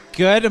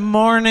Good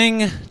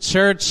morning,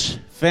 church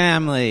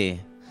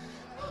family.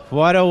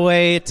 What a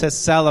way to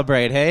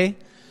celebrate, hey?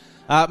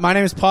 My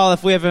name is Paul,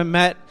 if we haven't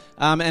met,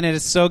 and it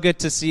is so good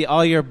to see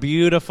all your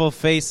beautiful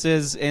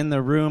faces in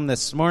the room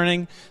this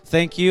morning.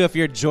 Thank you. If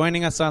you're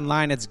joining us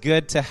online, it's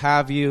good to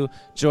have you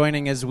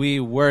joining as we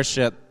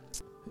worship.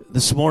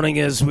 This morning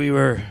as we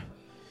were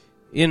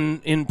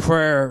in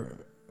prayer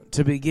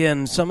to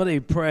begin, somebody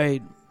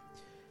prayed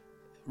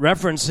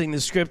referencing the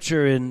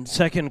scripture in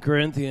 2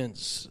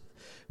 Corinthians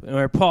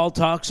where Paul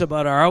talks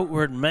about our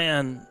outward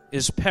man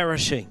is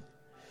perishing.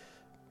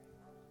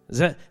 Does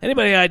that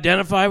anybody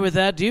identify with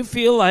that? Do you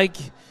feel like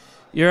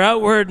your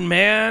outward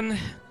man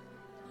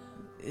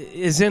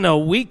is in a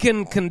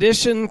weakened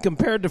condition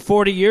compared to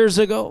 40 years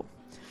ago?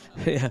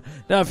 Yeah.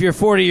 Now, if you're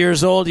 40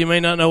 years old, you may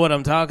not know what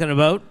I'm talking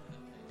about.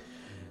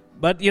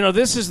 But, you know,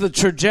 this is the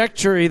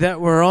trajectory that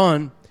we're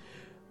on.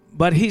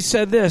 But he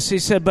said this, he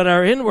said, but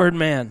our inward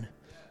man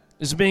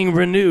is being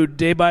renewed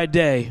day by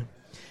day.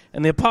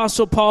 And the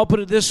Apostle Paul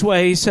put it this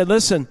way. He said,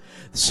 listen,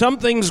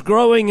 something's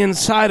growing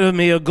inside of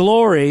me, a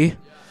glory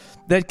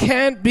that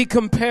can't be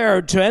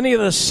compared to any of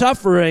the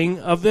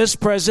suffering of this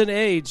present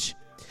age.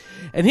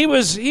 And he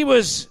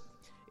was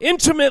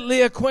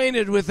intimately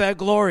acquainted with that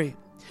glory.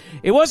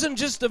 It wasn't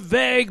just a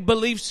vague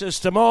belief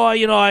system.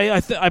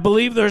 I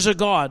believe there's a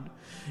God.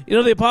 You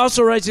know, the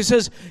apostle writes, he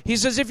says,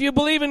 if you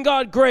believe in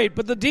God, great,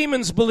 but the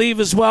demons believe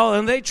as well,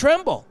 and they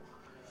tremble.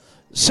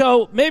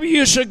 So maybe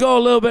you should go a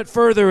little bit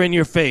further in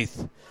your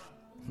faith.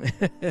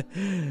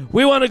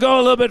 We want to go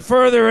a little bit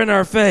further in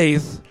our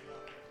faith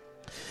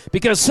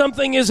because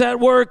something is at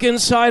work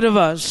inside of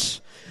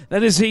us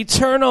that is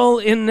eternal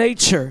in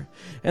nature.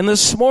 And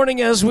this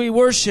morning as we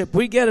worship,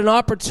 we get an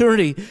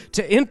opportunity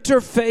to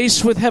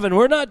interface with heaven.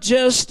 We're not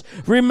just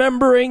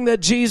remembering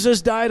that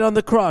Jesus died on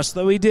the cross,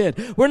 though he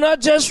did. We're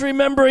not just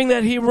remembering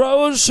that he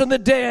rose from the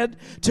dead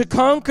to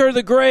conquer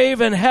the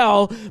grave and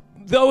hell,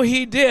 though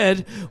he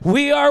did.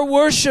 We are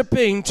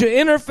worshiping to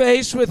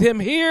interface with him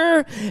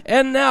here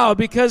and now,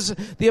 because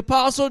the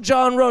Apostle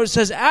John wrote,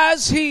 says,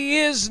 as he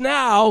is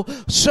now,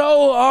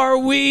 so are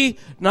we,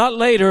 not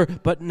later,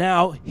 but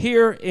now,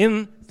 here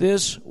in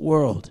this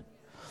world.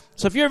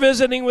 So if you're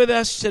visiting with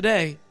us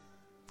today,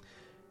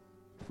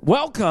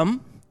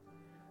 welcome,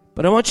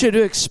 but I want you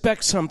to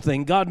expect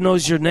something. God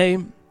knows your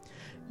name.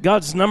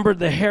 God's numbered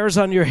the hairs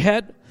on your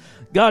head.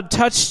 God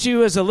touched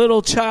you as a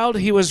little child.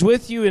 He was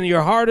with you in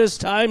your hardest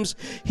times.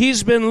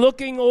 He's been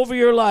looking over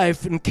your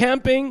life and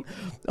camping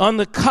on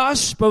the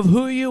cusp of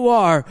who you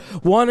are,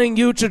 wanting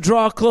you to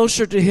draw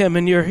closer to him.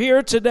 And you're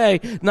here today,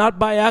 not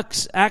by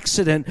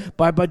accident,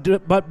 but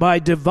by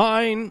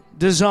divine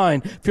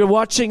design. If you're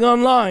watching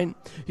online,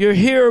 you're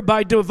here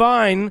by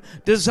divine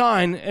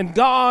design. And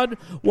God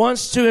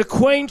wants to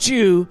acquaint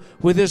you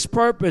with his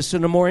purpose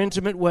in a more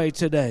intimate way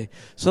today.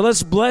 So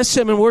let's bless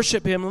him and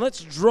worship him. And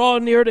let's draw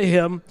near to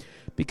him,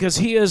 because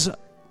he has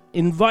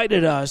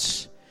invited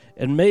us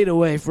and made a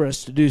way for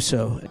us to do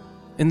so.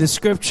 In the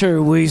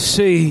scripture, we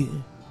see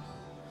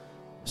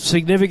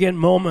significant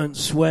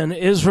moments when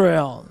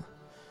Israel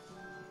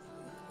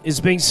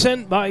is being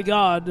sent by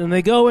God, and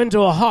they go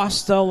into a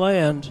hostile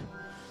land,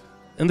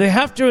 and they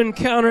have to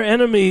encounter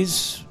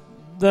enemies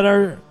that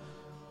are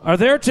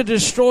there to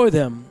destroy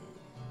them,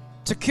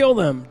 to kill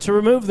them, to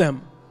remove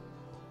them.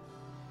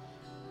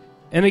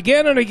 And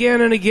again and again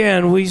and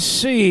again, we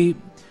see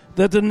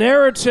that the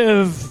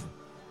narrative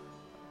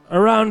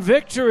around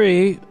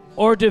victory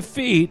or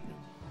defeat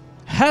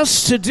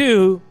has to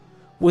do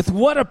with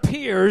what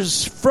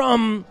appears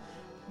from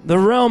the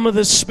realm of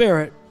the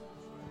Spirit.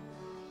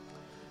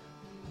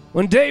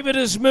 When David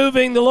is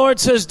moving, the Lord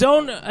says,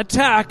 don't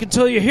attack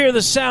until you hear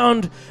the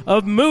sound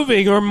of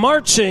moving or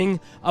marching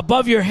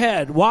above your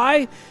head.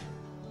 Why?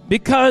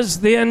 Because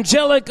the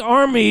angelic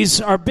armies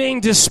are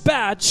being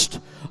dispatched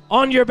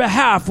on your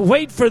behalf.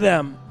 Wait for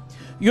them.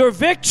 Your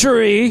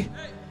victory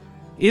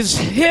is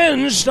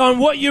hinged on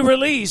what you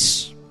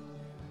release.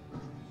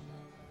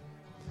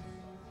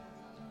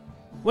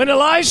 When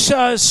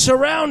Elisha is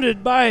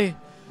surrounded by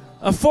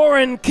a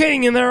foreign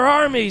king and their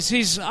armies,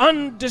 he's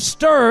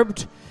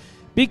undisturbed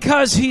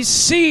because he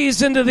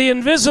sees into the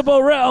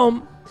invisible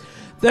realm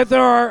that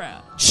there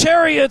are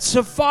chariots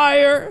of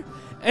fire,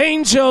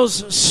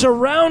 angels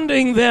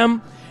surrounding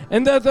them,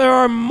 and that there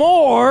are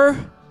more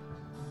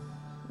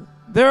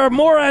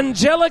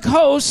angelic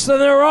hosts than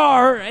there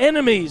are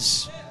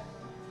enemies.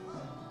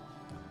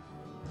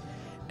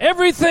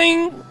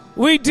 Everything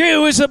we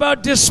do is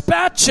about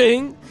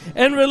dispatching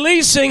and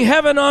releasing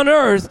heaven on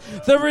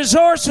earth, the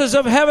resources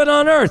of heaven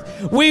on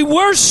earth. We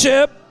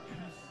worship,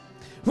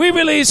 we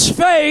release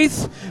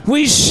faith,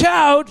 we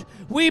shout,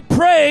 we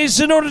praise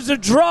in order to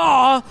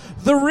draw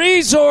the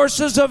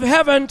resources of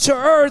heaven to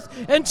earth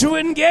and to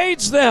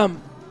engage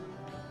them.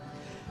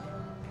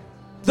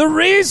 The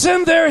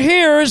reason they're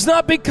here is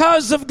not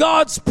because of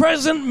God's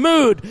present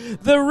mood.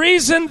 The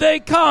reason they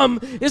come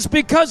is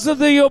because of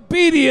the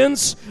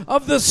obedience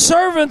of the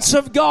servants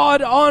of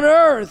God on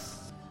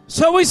earth.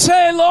 So we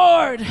say,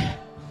 Lord,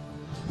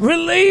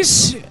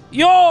 release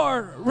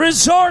your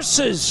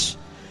resources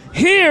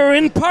here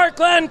in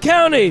Parkland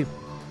County.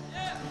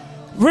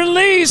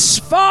 Release,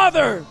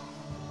 Father,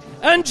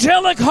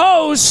 angelic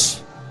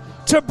hosts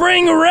to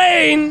bring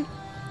rain,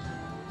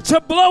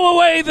 to blow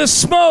away the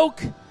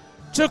smoke,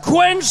 to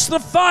quench the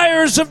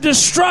fires of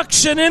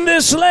destruction in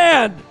this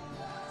land.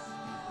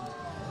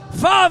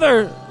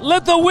 Father,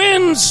 let the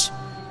winds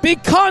be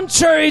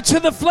contrary to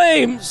the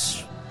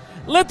flames.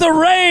 Let the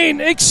rain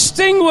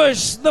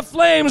extinguish the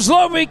flames.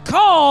 Lord, we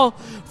call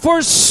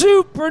for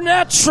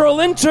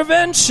supernatural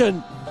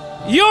intervention.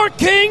 Your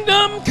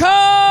kingdom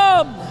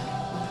come.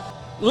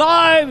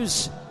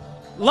 Lives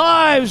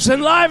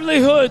and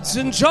livelihoods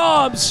and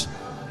jobs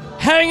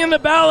hang in the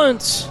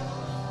balance.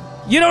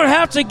 You don't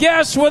have to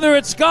guess whether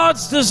it's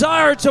God's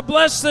desire to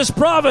bless this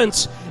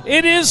province.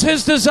 It is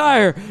His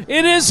desire.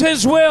 It is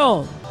His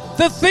will.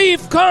 The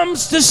thief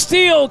comes to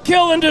steal,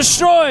 kill, and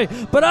destroy,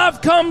 but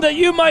I've come that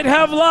you might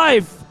have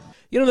life.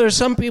 You know, there's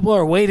some people who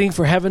are waiting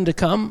for heaven to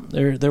come.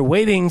 They're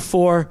waiting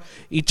for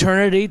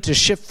eternity to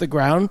shift the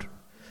ground.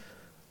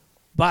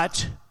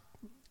 But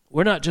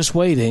we're not just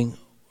waiting.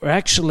 We're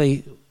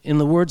actually, in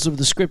the words of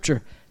the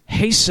Scripture,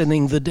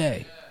 hastening the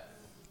day.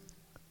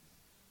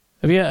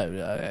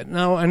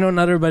 Now, I know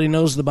not everybody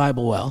knows the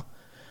Bible well,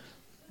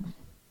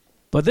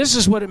 but this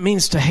is what it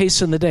means to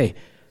hasten the day.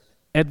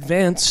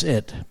 Advance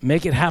it.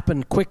 Make it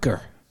happen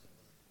quicker.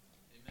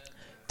 Amen.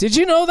 Did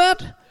you know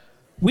that?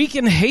 We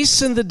can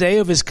hasten the day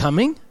of His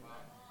coming?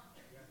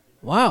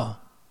 Wow.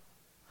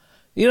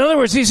 In other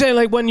words, He's saying,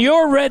 like, when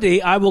you're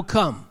ready, I will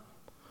come.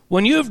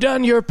 When you've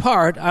done your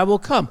part, I will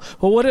come.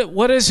 Well,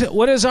 what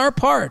is our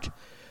part?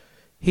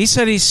 He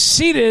said He's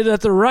seated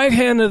at the right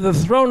hand of the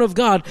throne of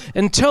God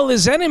until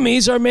His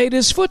enemies are made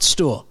His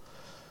footstool.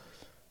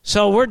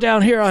 So we're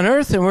down here on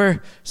earth and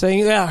we're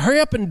saying, yeah,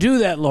 hurry up and do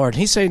that, Lord.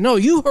 He's saying, no,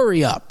 you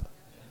hurry up.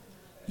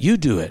 You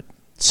do it.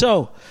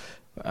 So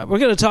we're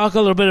going to talk a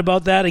little bit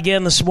about that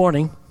again this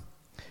morning.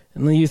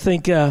 And then you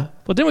think, well,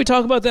 didn't we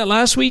talk about that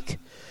last week?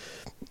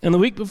 And the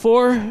week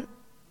before?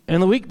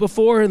 And the week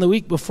before? And the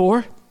week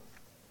before?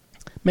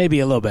 Maybe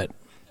a little bit.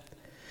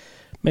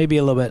 Maybe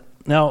a little bit.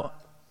 Now,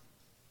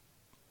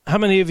 how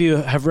many of you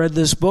have read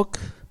this book,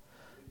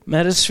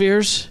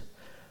 Metaspheres?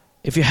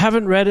 If you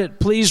haven't read it,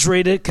 please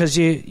read it, because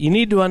you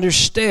need to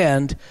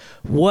understand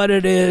what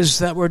it is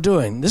that we're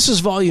doing. This is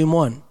volume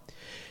 1.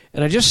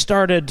 And I just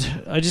got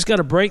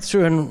a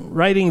breakthrough in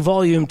writing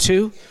volume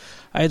 2.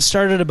 I had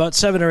started about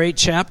 7 or 8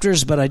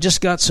 chapters, but I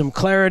just got some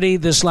clarity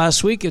this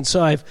last week, and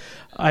so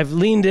I've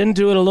leaned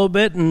into it a little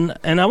bit,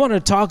 and I want to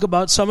talk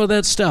about some of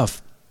that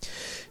stuff,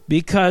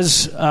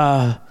 because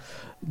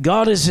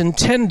God is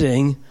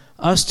intending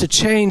us to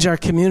change our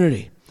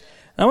community.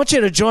 I want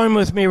you to join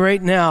with me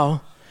right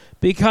now,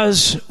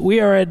 because we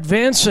are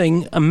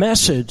advancing a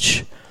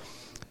message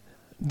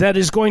that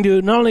is going to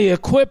not only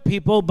equip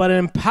people, but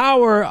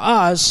empower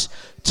us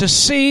to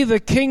see the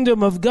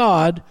kingdom of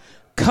God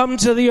come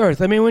to the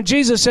earth. I mean, when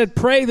Jesus said,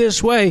 pray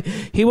this way,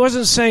 He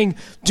wasn't saying,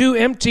 do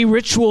empty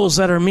rituals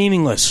that are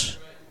meaningless.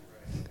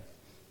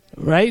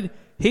 Right?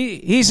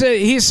 He's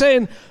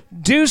saying,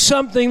 do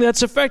something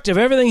that's effective.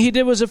 Everything He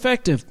did was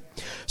effective.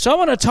 So I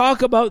want to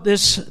talk about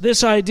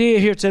this idea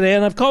here today,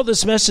 and I've called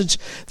this message,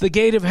 The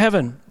Gate of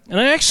Heaven. And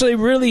I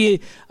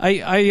actually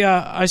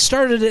I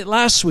started it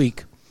last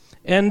week,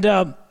 and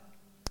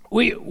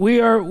we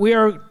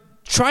are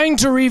trying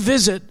to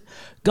revisit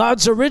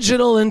God's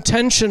original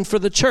intention for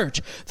the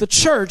church. The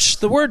church,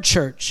 the word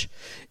church,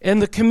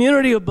 and the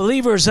community of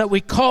believers that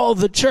we call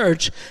the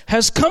church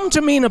has come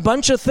to mean a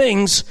bunch of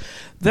things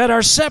that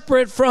are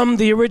separate from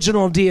the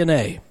original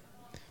DNA.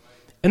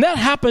 And that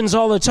happens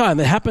all the time.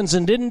 It happens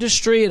in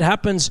industry. It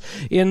happens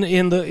in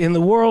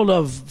the world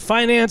of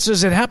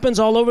finances. It happens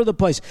all over the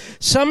place.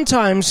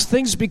 Sometimes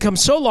things become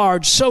so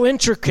large, so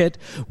intricate,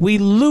 we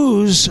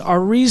lose our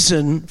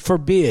reason for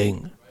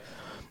being.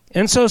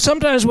 And so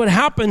sometimes what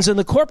happens in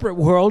the corporate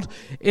world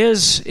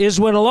is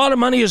when a lot of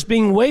money is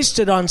being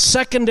wasted on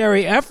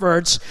secondary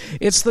efforts,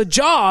 it's the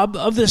job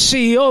of the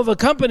CEO of a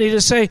company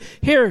to say,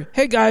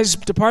 hey guys,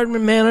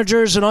 department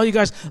managers and all you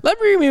guys, let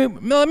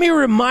me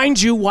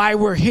remind you why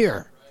we're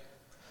here.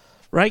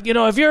 Right? You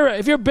know, if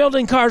you're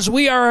building cars,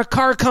 we are a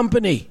car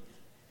company.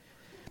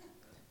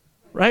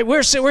 Right?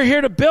 We're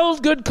here to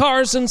build good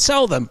cars and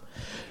sell them,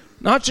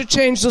 not to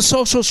change the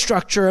social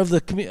structure of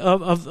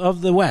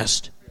the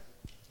West.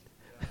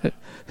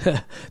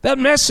 That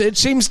message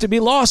seems to be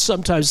lost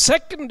sometimes.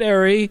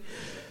 Secondary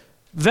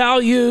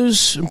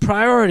values and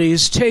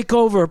priorities take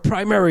over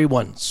primary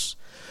ones.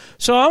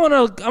 So I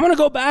want to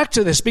go back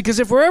to this, because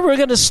if we're ever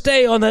going to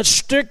stay on that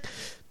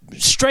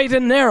straight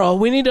and narrow,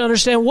 we need to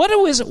understand what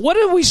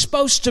are we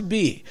supposed to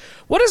be?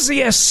 What is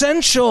the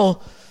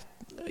essential?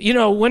 You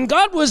know, when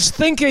God was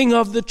thinking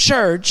of the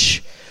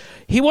church,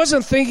 He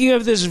wasn't thinking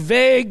of this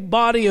vague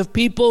body of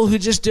people who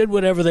just did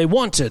whatever they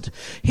wanted.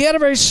 He had a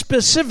very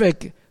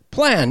specific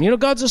plan. You know,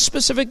 God's a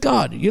specific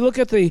God. You look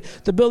at the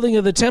building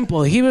of the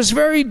temple. He was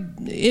very,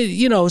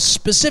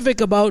 specific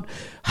about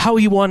how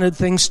He wanted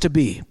things to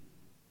be.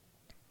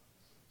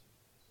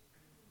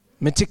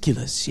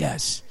 Meticulous,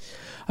 yes.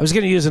 I was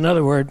going to use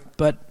another word,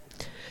 but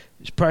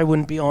Which probably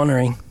wouldn't be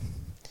honoring.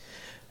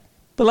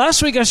 But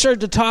last week I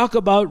started to talk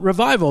about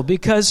revival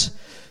because,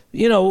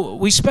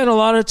 we spent a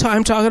lot of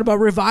time talking about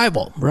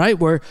revival, right?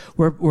 We're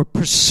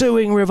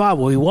pursuing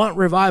revival. We want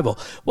revival.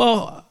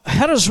 Well,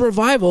 how does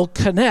revival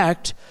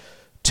connect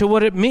to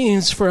what it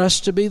means for us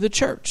to be the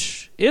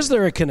church? Is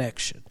there a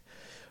connection?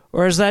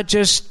 Or is that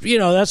just,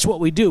 that's what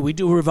we do. We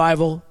do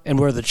revival and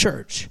we're the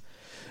church.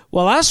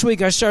 Well, last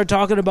week I started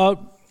talking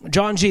about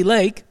John G.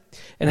 Lake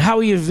and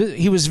how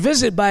he was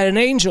visited by an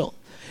angel.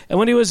 And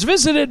when he was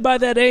visited by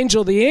that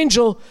angel, the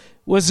angel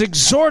was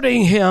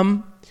exhorting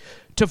him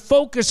to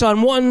focus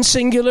on one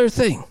singular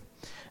thing.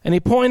 And he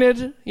pointed,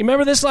 you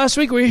remember this last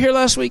week? Were you here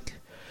last week?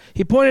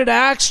 He pointed to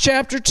Acts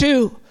chapter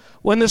 2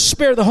 when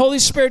the Holy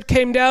Spirit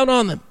came down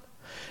on them.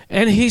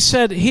 And he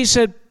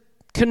said,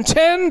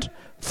 contend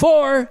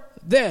for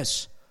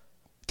this.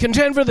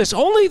 Contend for this.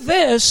 Only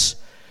this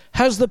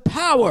has the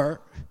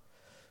power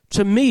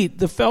to meet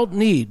the felt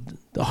need,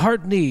 the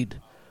heart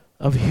need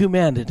of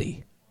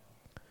humanity.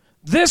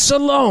 This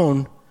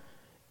alone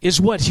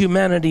is what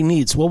humanity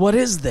needs. Well, what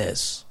is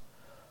this?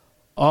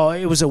 Oh,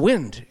 it was a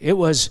wind. It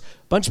was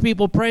a bunch of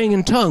people praying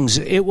in tongues.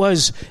 It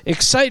was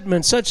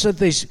excitement such that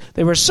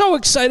they were so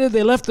excited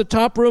they left the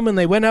top room and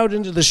they went out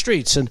into the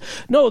streets. And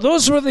no,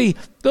 those were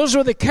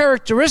the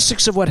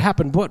characteristics of what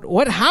happened.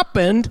 What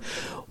happened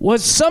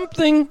was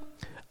something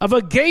of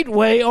a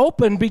gateway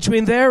opened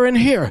between there and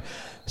here,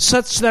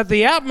 such that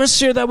the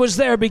atmosphere that was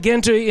there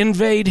began to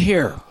invade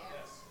here.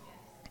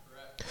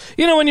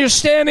 When you're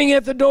standing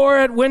at the door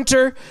at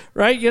winter,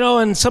 right,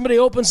 and somebody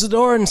opens the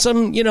door and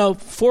some,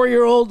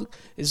 4-year-old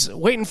is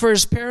waiting for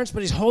his parents,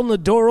 but he's holding the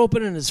door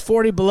open and it's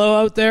 40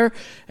 below out there,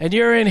 and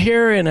you're in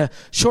here in a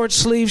short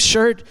sleeve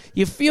shirt,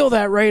 you feel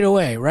that right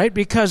away, right?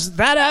 Because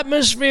that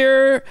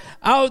atmosphere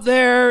out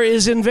there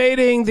is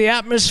invading the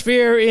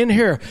atmosphere in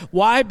here.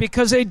 Why?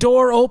 Because a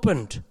door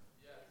opened.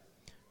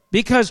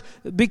 Because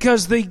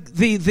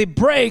the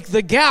break,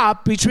 the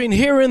gap between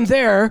here and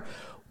there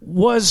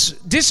was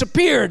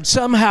disappeared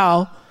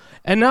somehow,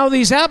 and now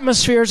these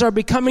atmospheres are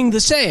becoming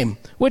the same,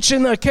 which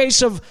in the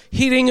case of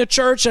heating a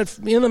church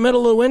in the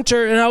middle of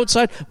winter and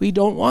outside, we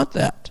don't want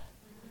that.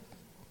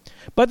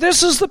 But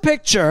this is the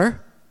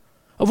picture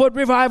of what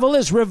revival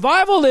is.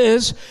 Revival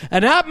is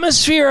an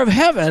atmosphere of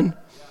heaven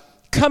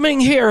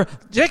coming here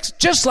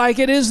just like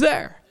it is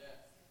there.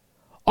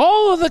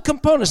 All of the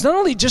components, not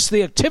only just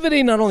the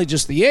activity, not only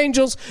just the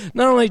angels,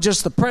 not only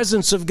just the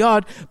presence of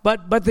God,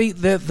 but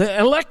the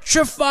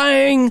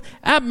electrifying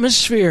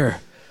atmosphere.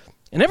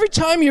 And every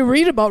time you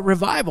read about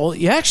revival,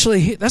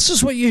 this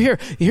is what you hear.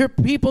 You hear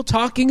people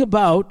talking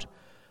about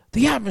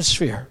the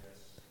atmosphere.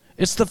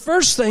 It's the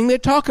first thing they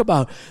talk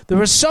about. There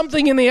was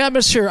something in the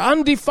atmosphere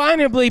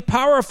undefinably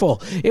powerful.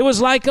 It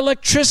was like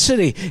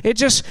electricity.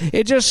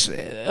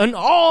 An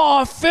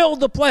awe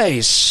filled the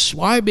place.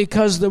 Why?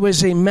 Because there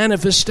was a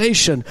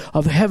manifestation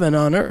of heaven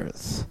on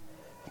earth.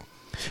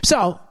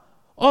 So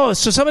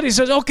somebody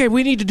says, okay,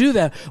 we need to do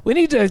that. We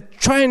need to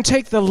try and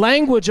take the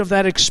language of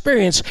that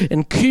experience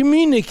and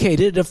communicate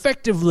it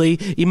effectively,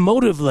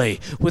 emotively,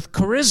 with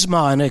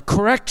charisma and a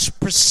correct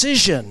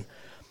precision.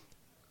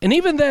 And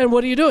even then,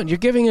 what are you doing? You're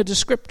giving a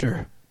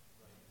descriptor.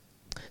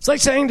 It's like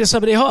saying to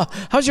somebody, oh,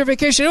 how's your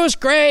vacation? It was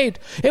great.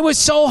 It was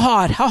so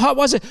hot. How hot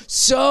was it?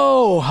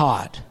 So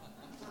hot.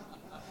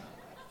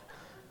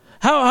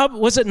 How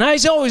was it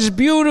nice? Oh, it was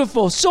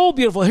beautiful. So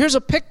beautiful. Here's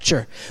a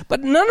picture. But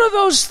none of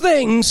those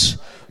things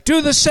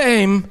do the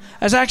same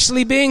as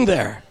actually being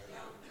there.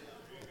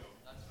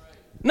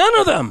 None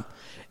of them.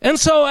 And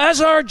so as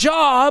our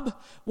job,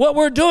 what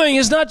we're doing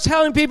is not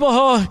telling people,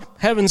 oh,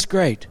 heaven's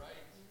great.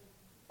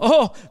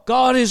 Oh,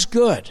 God is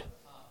good.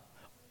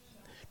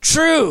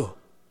 True.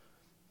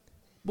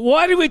 But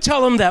why do we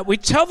tell them that? We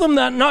tell them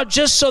that not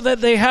just so that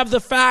they have the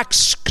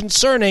facts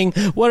concerning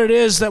what it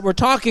is that we're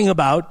talking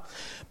about,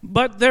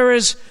 but there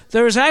is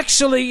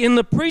actually in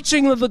the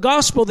preaching of the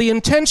gospel, the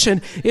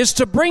intention is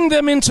to bring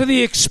them into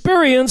the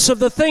experience of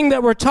the thing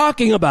that we're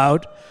talking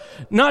about,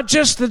 not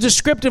just the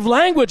descriptive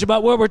language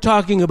about what we're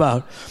talking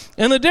about.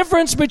 And the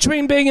difference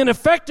between being an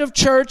effective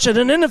church and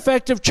an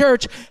ineffective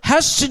church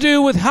has to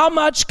do with how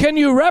much can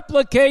you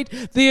replicate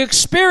the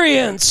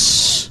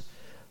experience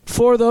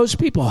for those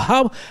people.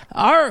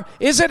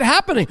 Is it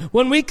happening?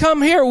 When we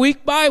come here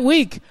week by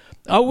week,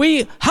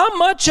 how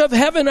much of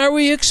heaven are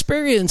we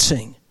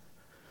experiencing?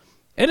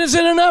 And is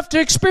it enough to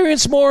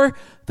experience more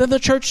than the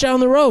church down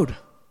the road?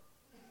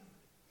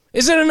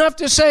 Is it enough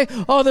to say,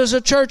 oh, there's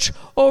a church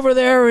over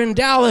there in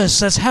Dallas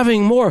that's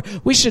having more?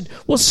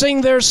 We'll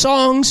sing their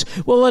songs.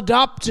 We'll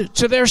adopt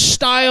to their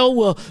style.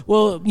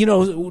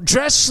 We'll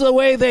dress the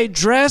way they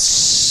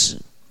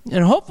dress.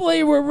 And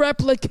hopefully we're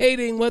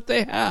replicating what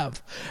they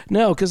have.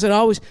 No, because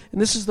and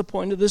this is the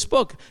point of this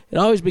book, it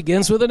always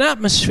begins with an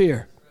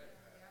atmosphere.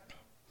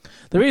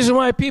 The reason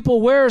why people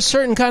wear a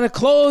certain kind of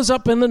clothes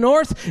up in the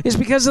north is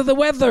because of the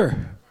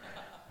weather.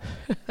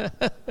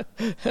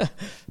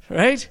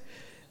 Right?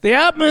 The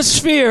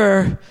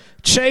atmosphere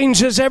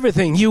changes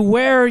everything. You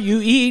wear, you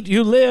eat,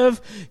 you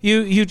live,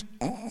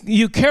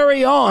 you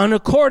carry on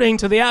according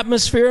to the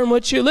atmosphere in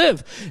which you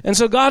live. And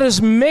so God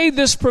has made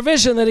this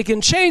provision that he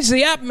can change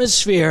the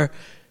atmosphere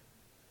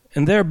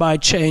and thereby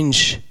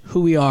change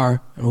who we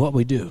are and what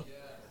we do.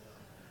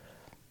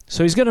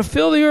 So he's going to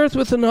fill the earth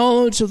with the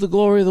knowledge of the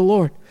glory of the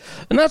Lord.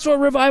 And that's what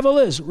revival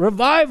is.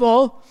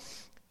 Revival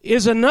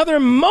is another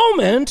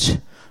moment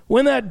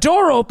when that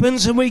door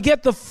opens and we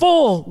get the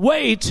full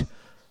weight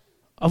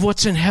of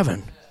what's in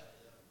heaven.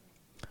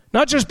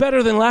 Not just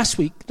better than last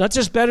week, not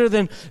just better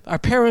than our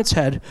parents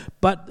had,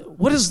 but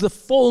what does the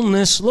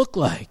fullness look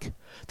like?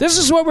 This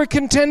is what we're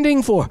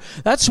contending for.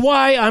 That's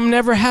why I'm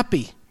never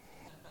happy.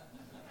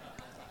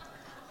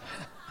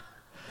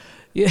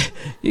 Yeah,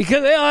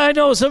 because I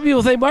know some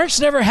people think Mark's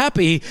never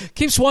happy. He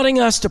keeps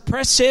wanting us to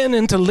press in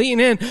and to lean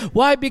in.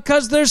 Why?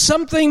 Because there's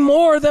something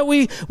more that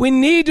we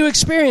need to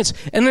experience.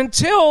 And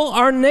until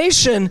our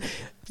nation,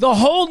 the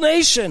whole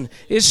nation,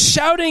 is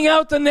shouting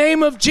out the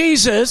name of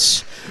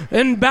Jesus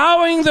and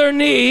bowing their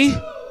knee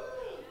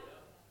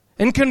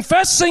and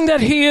confessing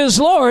that he is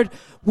Lord,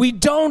 we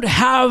don't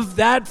have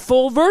that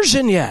full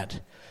version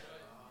yet.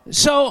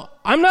 So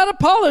I'm not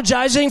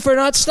apologizing for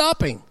not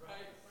stopping.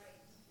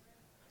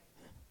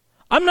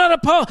 I'm not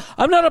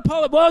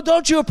apologizing. Well,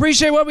 don't you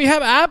appreciate what we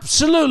have?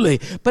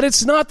 Absolutely. But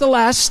it's not the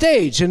last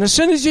stage. And as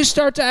soon as you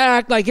start to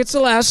act like it's the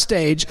last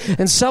stage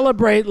and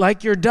celebrate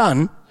like you're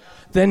done,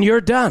 then you're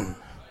done.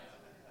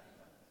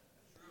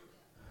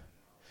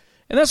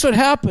 And that's what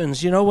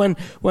happens,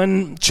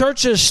 when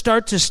churches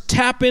start to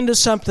tap into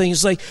something.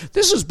 It's like,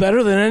 this is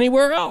better than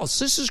anywhere else.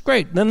 This is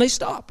great. And then they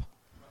stop.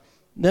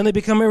 Then they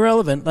become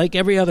irrelevant, like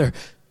every other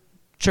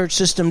church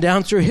system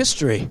down through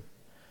history.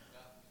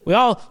 We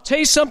all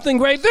taste something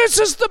great. This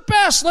is the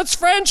best. Let's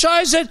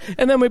franchise it.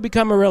 And then we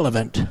become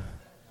irrelevant.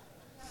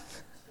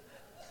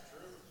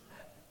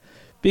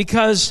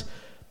 Because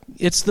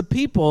it's the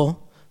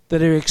people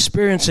that are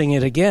experiencing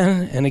it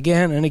again and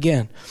again and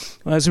again.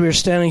 As we were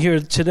standing here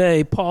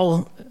today,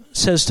 Paul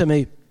says to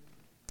me,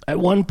 at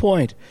one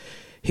point,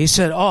 he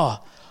said, I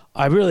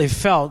really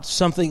felt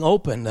something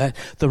open. That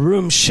the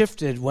room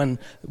shifted when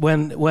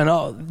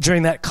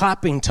during that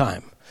clapping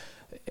time.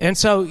 And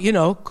so,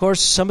 of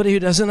course, somebody who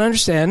doesn't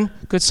understand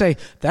could say,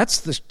 that's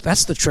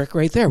the trick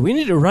right there. We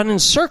need to run in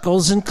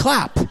circles and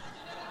clap.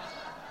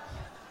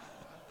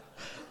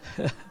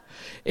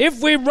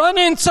 If we run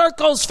in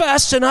circles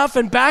fast enough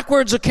and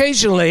backwards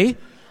occasionally,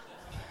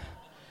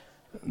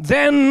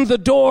 then the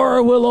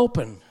door will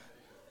open.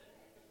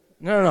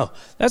 No.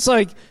 That's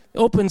like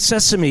open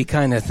sesame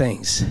kind of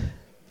things.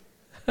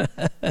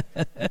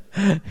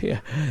 Yeah.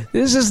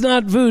 This is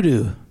not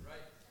voodoo.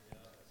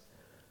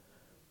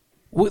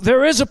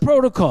 There is a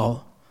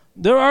protocol.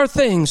 There are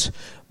things,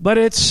 but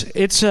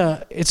it's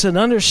an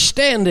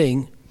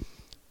understanding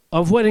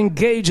of what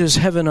engages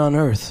heaven on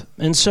earth.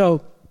 And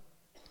so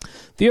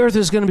the earth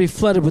is going to be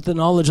flooded with the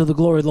knowledge of the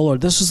glory of the Lord.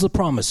 This is the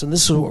promise, and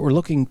this is what we're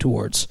looking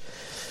towards.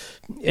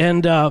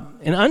 And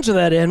unto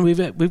that end,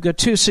 we've got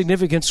two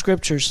significant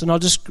scriptures, and I'll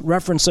just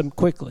reference them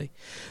quickly.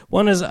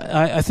 One is,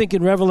 I think,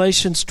 in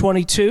Revelations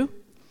 22,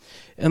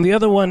 and the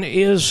other one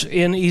is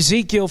in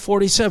Ezekiel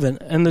 47,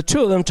 and the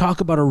two of them talk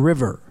about a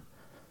river.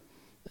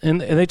 And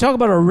they talk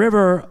about a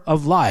river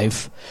of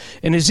life.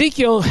 And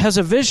Ezekiel has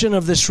a vision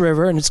of this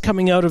river, and it's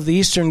coming out of the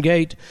eastern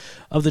gate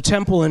of the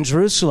temple in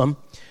Jerusalem.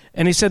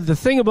 And he said the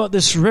thing about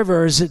this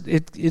river is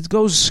it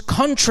goes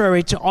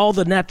contrary to all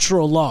the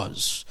natural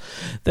laws.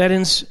 That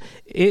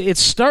it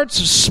starts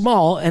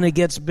small and it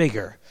gets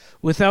bigger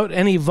without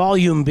any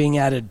volume being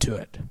added to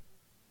it.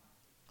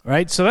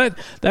 Right? So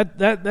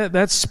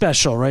that's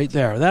special right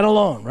there. That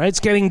alone, right? It's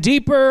getting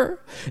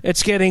deeper.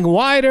 It's getting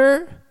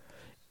wider.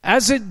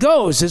 As it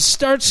goes, it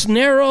starts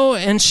narrow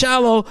and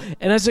shallow,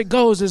 and as it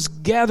goes, it's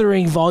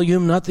gathering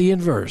volume, not the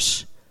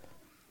inverse.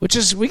 Which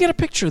is, we get a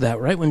picture of that,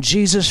 right? When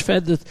Jesus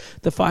fed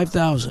the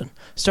 5,000.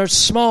 Starts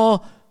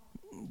small,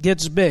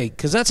 gets big,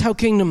 because that's how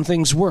kingdom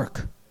things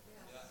work.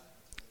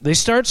 They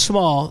start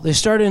small, they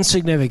start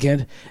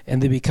insignificant,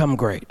 and they become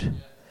great.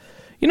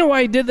 You know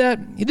why he did that?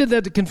 He did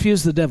that to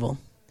confuse the devil.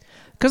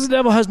 Because the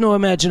devil has no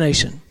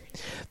imagination.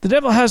 The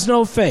devil has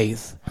no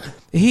faith.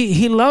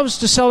 He loves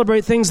to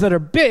celebrate things that are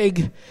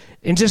big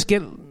and just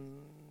get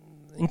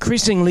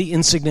increasingly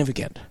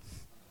insignificant.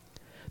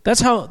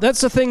 That's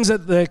the things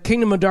that the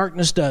kingdom of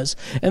darkness does.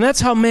 And that's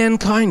how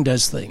mankind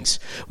does things.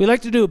 We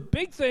like to do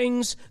big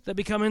things that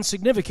become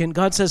insignificant.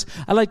 God says,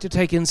 I like to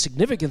take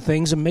insignificant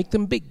things and make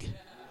them big.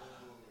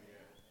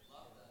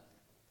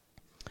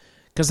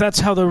 Because that's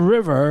how the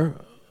river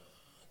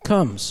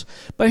comes.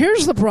 But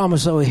here's the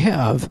promise that we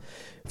have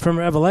from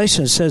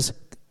Revelation. It says,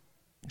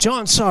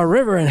 John saw a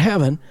river in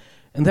heaven,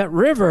 and that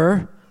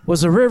river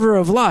was a river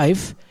of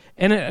life,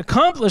 and it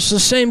accomplished the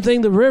same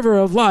thing the river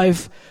of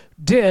life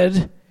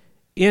did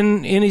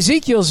in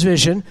Ezekiel's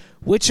vision,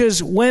 which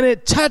is when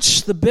it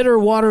touched the bitter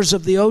waters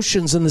of the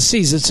oceans and the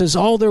seas, it says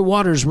all their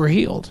waters were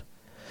healed.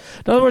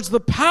 In other words, the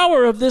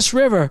power of this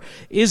river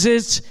is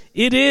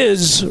it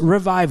is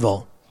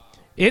revival.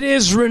 It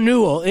is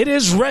renewal. It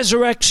is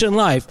resurrection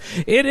life.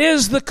 It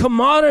is the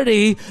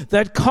commodity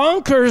that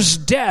conquers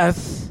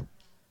death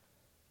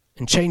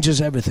and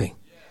changes everything.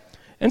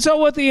 And so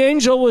what the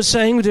angel was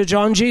saying to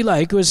John G.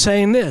 Lake was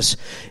saying this.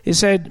 He's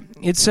saying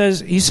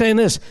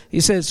this. He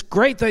says, it's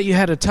great that you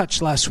had a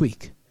touch last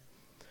week.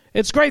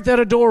 It's great that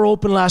a door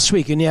opened last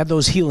week and you had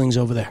those healings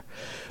over there.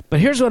 But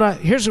here's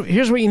what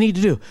you need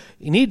to do.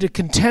 You need to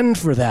contend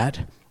for that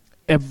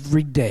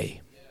every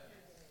day.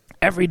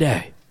 Every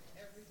day.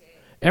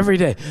 Every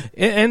day.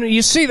 And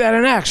you see that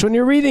in Acts. When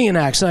you're reading in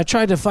Acts, and I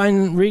tried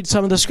to read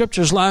some of the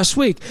scriptures last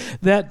week,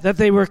 that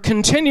they were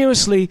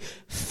continuously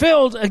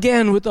filled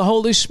again with the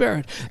Holy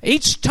Spirit.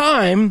 Each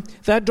time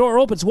that door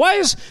opens.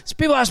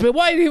 People ask me,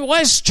 why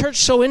is church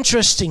so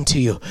interesting to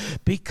you?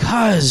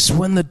 Because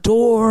when the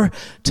door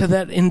to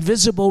that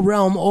invisible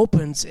realm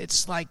opens,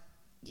 it's like,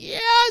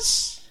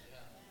 yes!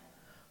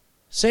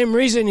 Same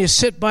reason you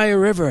sit by a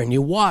river and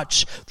you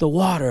watch the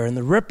water and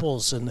the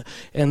ripples and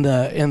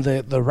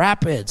the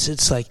rapids.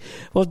 It's like,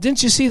 well,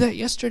 didn't you see that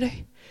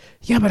yesterday?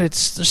 Yeah, but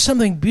there's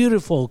something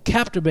beautiful,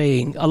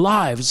 captivating,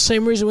 alive. It's the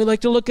same reason we like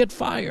to look at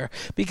fire,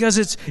 because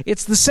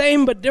it's the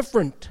same but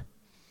different.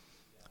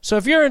 So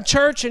if you're in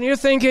church and you're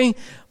thinking,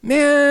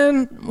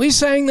 man, we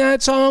sang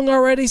that song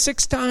already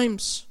 6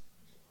 times.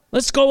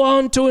 Let's go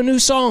on to a new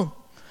song.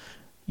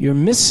 You're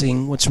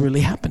missing what's really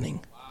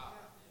happening.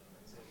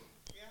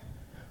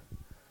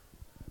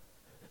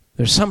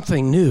 There's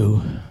something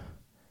new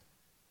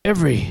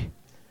every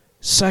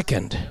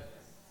second.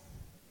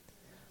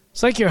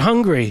 It's like you're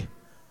hungry.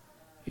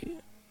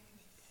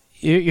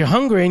 You're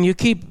hungry and you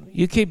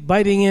keep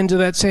biting into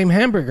that same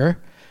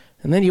hamburger,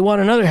 and then you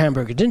want another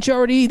hamburger. Didn't you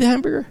already eat a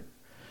hamburger?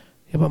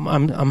 Yeah, but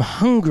I'm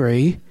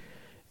hungry,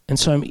 and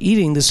so I'm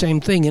eating the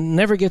same thing. It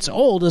never gets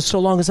old as so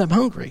long as I'm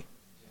hungry.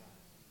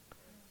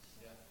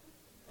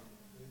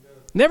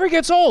 Never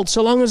gets old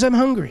so long as I'm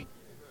hungry.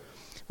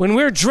 When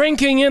we're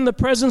drinking in the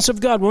presence of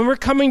God, when we're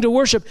coming to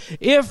worship,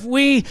 if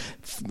we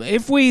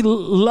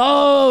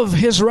love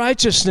His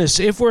righteousness,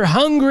 if we're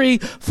hungry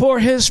for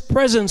His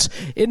presence,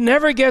 it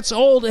never gets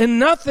old, and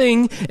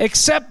nothing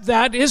except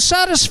that is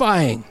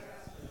satisfying.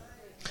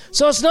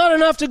 So it's not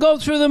enough to go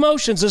through the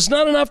motions. It's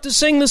not enough to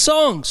sing the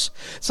songs.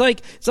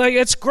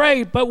 It's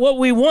great, but what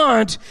we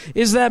want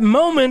is that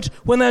moment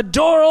when that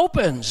door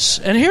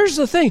opens. And here's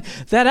the thing,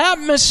 that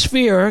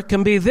atmosphere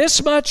can be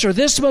this much or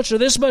this much or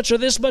this much or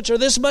this much or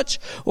this much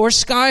or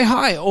sky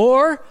high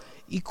or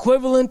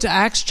equivalent to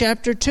Acts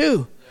chapter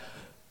 2.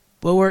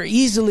 But we're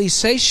easily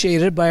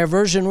satiated by a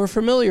version we're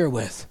familiar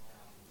with.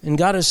 And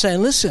God is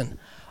saying, listen,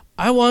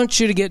 I want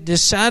you to get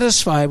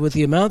dissatisfied with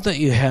the amount that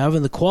you have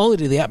and the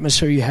quality of the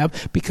atmosphere you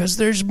have, because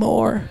there's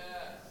more.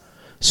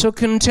 So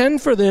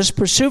contend for this,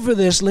 pursue for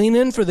this, lean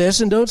in for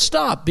this, and don't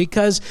stop,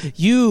 because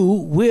you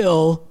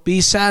will be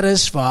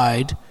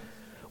satisfied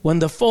when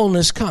the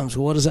fullness comes.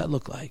 Well, what does that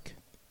look like?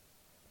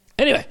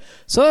 Anyway,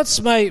 so that's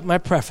my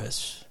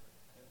preface.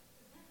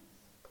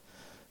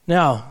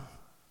 Now,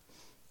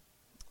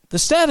 the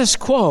status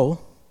quo,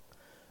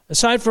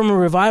 aside from a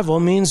revival,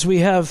 means we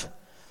have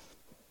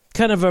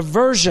kind of a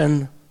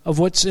version of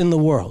what's in the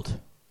world.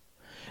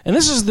 And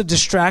this is the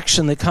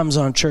distraction that comes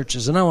on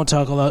churches. And I won't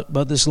talk a lot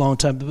about this a long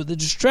time, but the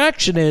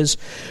distraction is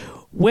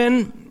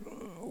when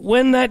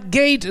that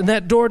gate and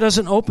that door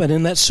doesn't open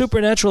and that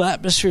supernatural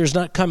atmosphere is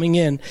not coming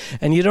in,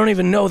 and you don't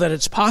even know that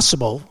it's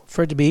possible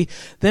for it to be,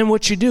 then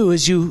what you do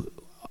is you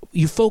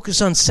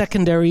focus on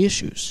secondary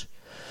issues.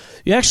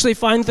 You actually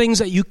find things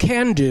that you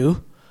can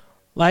do,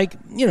 like,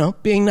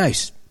 being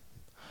nice.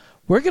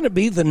 We're going to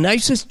be the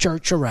nicest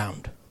church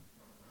around.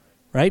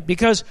 Right?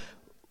 Because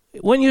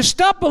when you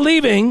stop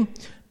believing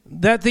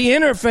that the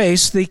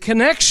interface, the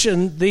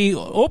connection, the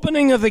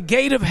opening of the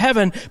gate of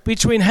heaven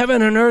between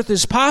heaven and earth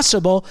is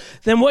possible,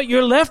 then what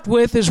you're left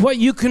with is what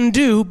you can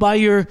do by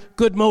your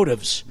good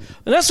motives.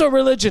 And that's what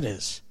religion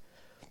is.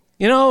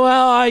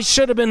 I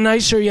should have been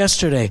nicer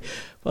yesterday.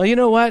 Well, you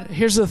know what?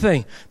 Here's the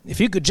thing. If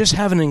you could just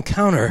have an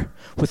encounter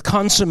with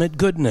consummate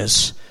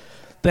goodness,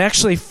 the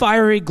actually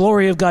fiery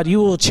glory of God,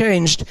 you'll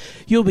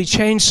be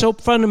changed so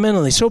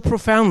fundamentally, so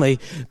profoundly,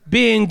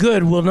 being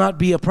good will not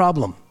be a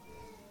problem.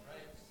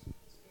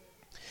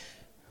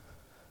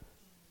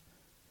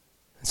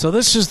 So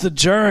this is the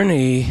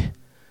journey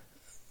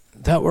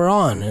that we're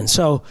on. And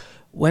so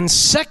when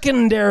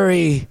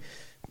secondary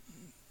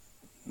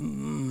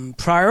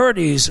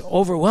priorities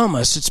overwhelm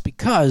us, it's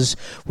because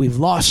we've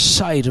lost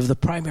sight of the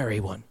primary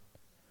one.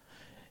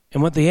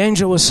 And what the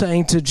angel was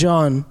saying to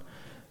John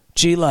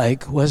G.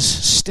 Lake was,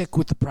 stick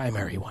with the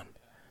primary one.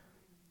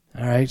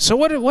 All right. So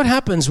what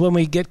happens when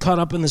we get caught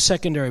up in the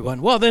secondary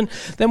one? Well, then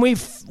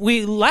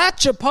we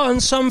latch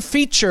upon some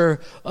feature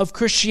of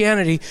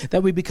Christianity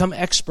that we become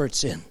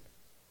experts in.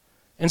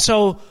 And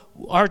so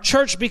our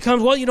church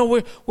becomes,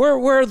 well,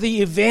 we're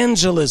the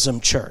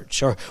evangelism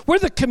church, or we're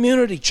the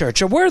community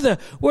church, or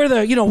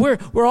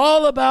we're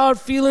all about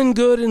feeling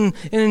good and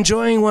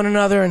enjoying one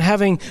another and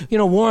having,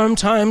 warm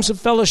times of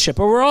fellowship,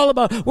 or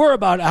we're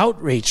about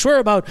outreach, we're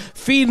about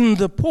feeding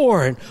the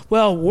poor, and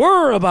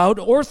we're about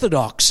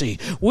orthodoxy.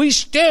 We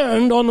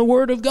stand on the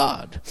Word of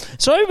God.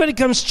 So everybody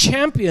becomes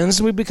champions,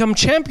 and we become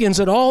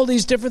champions at all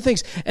these different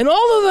things, and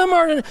all of them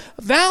are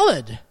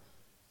valid.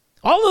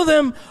 All of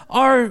them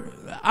are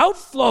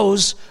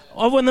outflows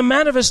of when the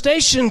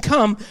manifestation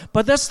come,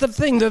 but that's the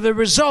thing, they're the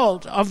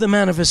result of the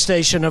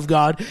manifestation of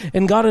God.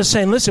 And God is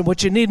saying, listen,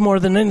 what you need more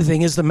than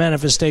anything is the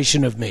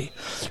manifestation of me.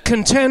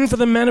 Contend for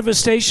the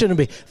manifestation of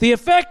me. The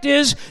effect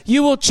is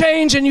you will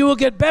change and you will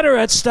get better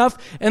at stuff,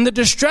 and the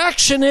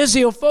distraction is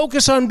you'll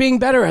focus on being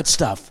better at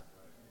stuff.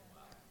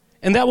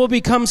 And that will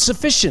become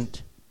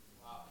sufficient.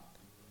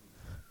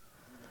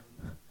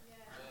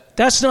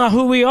 That's not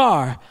who we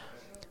are.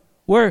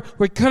 We're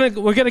going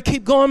to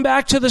keep going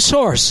back to the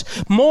source.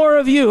 More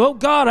of you. Oh,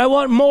 God, I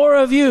want more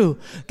of you.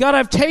 God,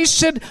 I've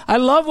tasted. I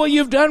love what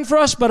you've done for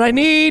us, but I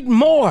need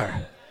more.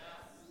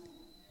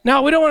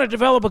 Now, we don't want to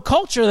develop a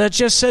culture that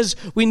just says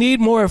we need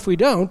more if we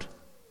don't.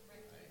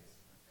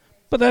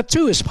 But that,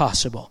 too, is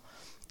possible.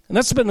 And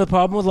that's been the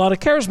problem with a lot of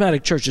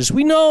charismatic churches.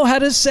 We know how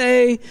to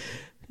say,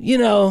 we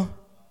know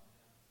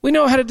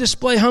how to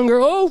display hunger.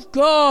 Oh,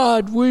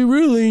 God, we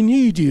really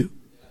need you.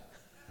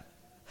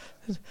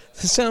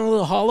 Does it sound a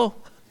little hollow?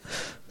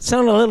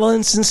 Sound a little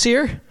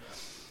insincere?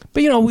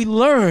 But, we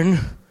learn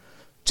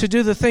to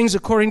do the things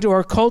according to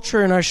our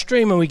culture and our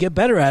stream, and we get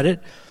better at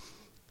it.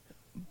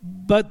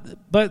 But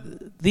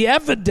the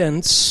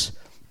evidence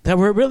that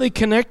we're really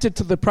connected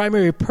to the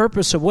primary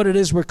purpose of what it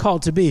is we're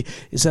called to be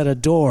is that a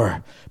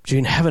door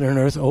between heaven and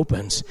earth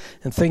opens,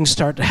 and things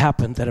start to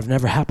happen that have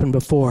never happened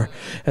before,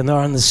 and they're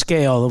on the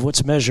scale of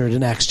what's measured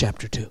in Acts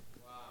chapter 2.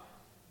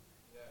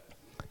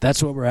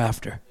 That's what we're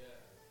after.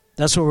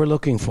 That's what we're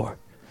looking for.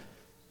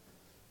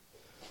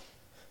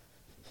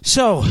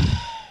 So,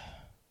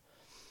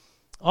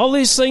 all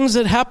these things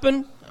that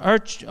happen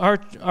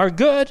are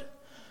good,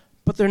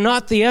 but they're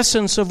not the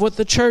essence of what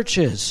the church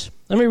is.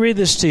 Let me read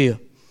this to you.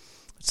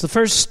 It's the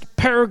first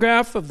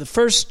paragraph of the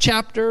first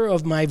chapter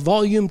of my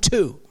volume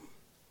 2.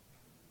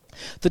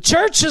 The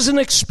church is an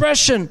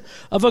expression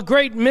of a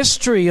great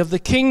mystery of the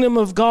kingdom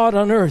of God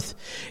on earth.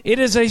 It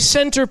is a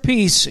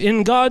centerpiece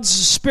in God's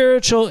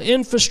spiritual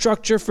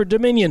infrastructure for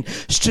dominion,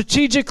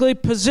 strategically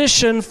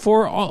positioned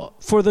for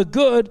the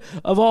good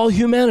of all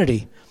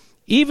humanity.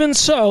 Even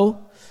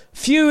so,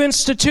 few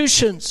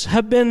institutions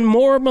have been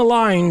more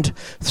maligned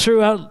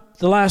throughout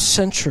the last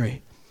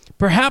century.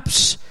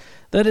 Perhaps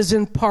that is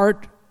in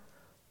part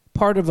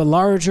of a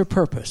larger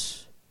purpose.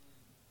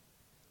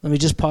 Let me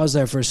just pause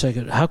there for a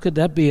second. How could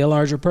that be a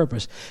larger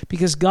purpose?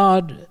 Because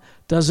God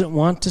doesn't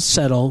want to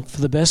settle for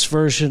the best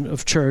version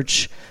of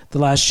church the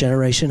last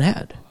generation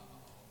had.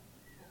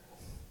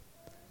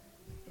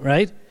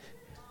 Right?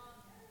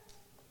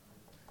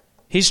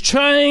 He's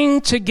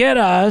trying to get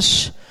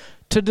us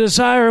to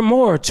desire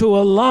more, to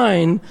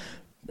align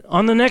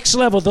on the next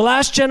level. The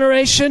last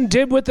generation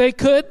did what they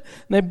could.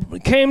 They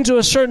came to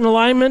a certain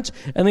alignment,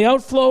 and the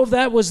outflow of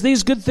that was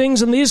these good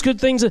things and these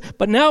good things.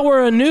 But now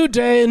we're a new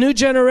day, a new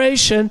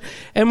generation,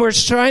 and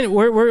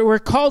we're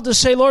called to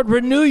say, Lord,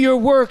 renew your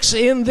works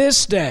in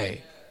this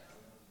day.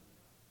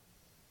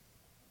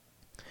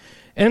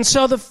 And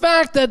so the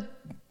fact that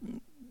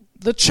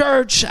the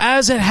church,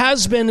 as it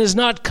has been, is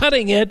not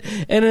cutting it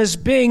and is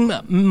being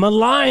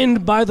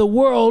maligned by the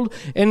world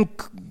and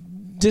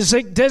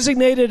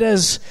designated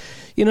as,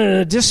 in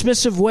a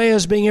dismissive way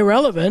as being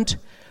irrelevant,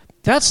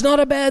 that's not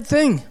a bad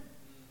thing.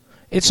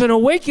 It's an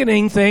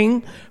awakening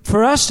thing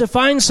for us to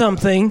find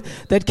something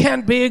that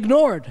can't be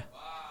ignored.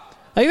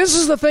 Like, this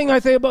is the thing I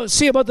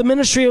see about the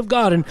ministry of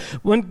God. And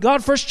when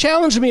God first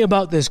challenged me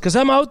about this, because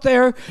I'm out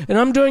there and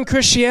I'm doing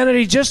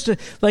Christianity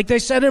like they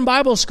said in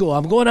Bible school.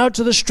 I'm going out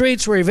to the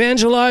streets, we're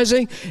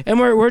evangelizing, and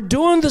we're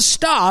doing the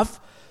stuff,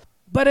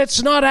 but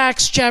it's not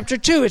Acts chapter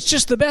 2. It's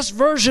just the best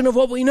version of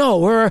what we know.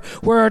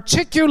 We're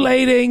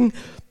articulating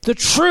the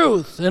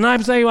truth. And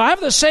I'm saying, I have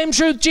the same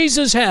truth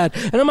Jesus had.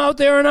 And I'm out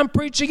there and I'm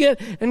preaching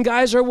it, and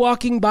guys are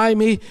walking by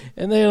me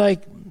and they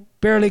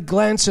barely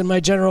glance in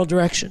my general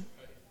direction.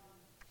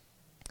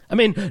 I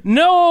mean,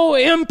 no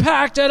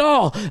impact at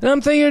all. And I'm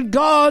thinking,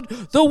 God,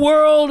 the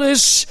world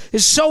is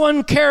so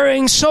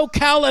uncaring, so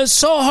callous,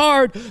 so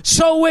hard,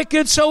 so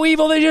wicked, so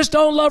evil. They just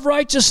don't love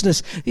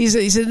righteousness. He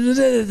said,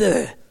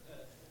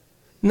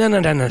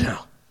 no.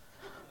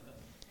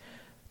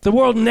 The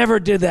world never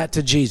did that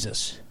to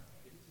Jesus.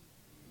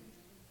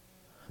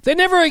 They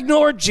never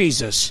ignored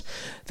Jesus.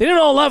 They didn't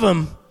all love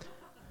him,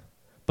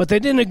 but they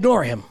didn't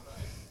ignore him.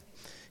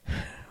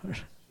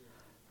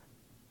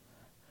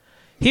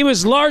 He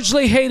was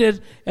largely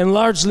hated and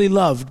largely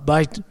loved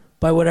by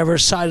whatever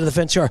side of the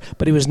fence you are,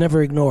 but he was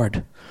never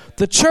ignored.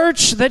 The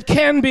church that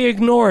can be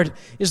ignored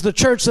is the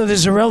church that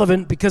is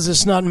irrelevant because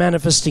it's not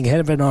manifesting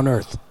heaven on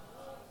earth.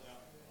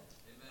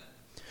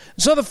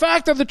 So the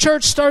fact that the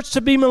church starts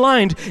to be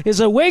maligned is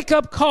a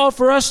wake-up call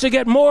for us to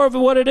get more of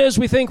what it is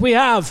we think we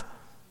have.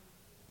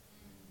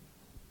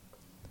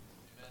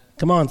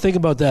 Come on, think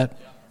about that.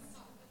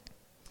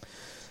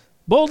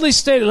 Boldly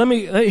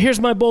stated,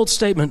 here's my bold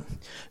statement.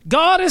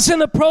 God is in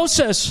the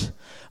process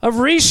of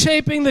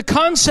reshaping the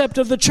concept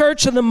of the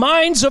church in the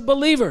minds of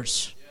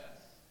believers.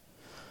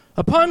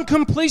 Upon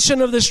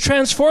completion of this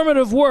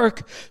transformative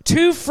work,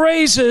 2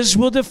 phrases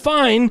will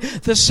define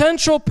the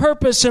central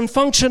purpose and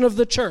function of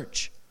the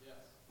church.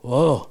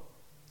 Whoa.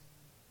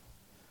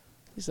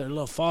 These are a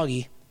little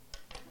foggy.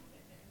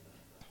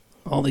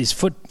 All these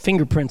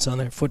fingerprints on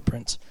there.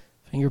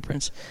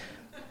 Fingerprints.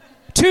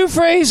 2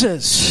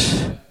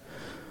 phrases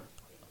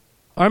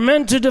are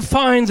meant to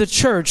define the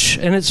church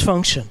and its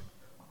function.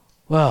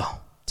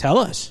 Well, tell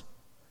us.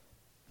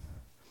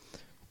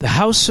 The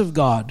house of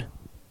God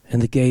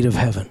and the gate of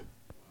heaven.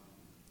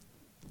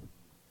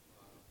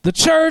 The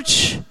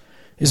church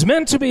is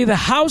meant to be the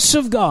house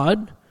of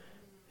God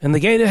and the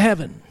gate of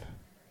heaven.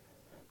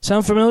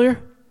 Sound familiar?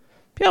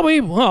 Yeah,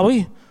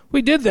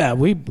 we did that.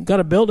 We got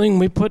a building,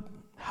 we put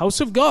house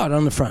of God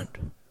on the front.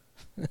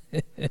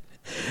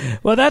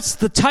 Well, that's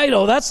the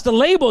title, that's the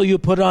label you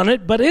put on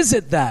it, but is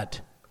it that?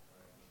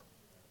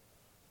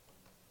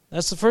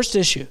 That's the first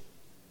issue.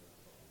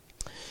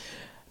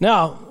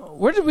 Now,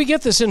 where did we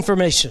get this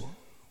information?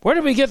 Where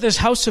did we get this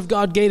house of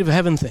God, gate of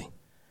heaven thing?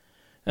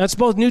 That's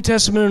both New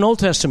Testament and Old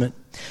Testament.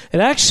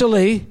 It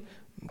actually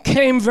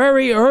came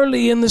very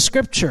early in the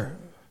Scripture,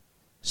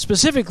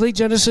 specifically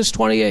Genesis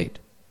 28.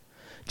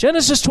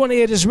 Genesis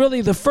 28 is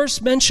really the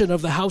first mention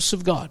of the house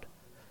of God.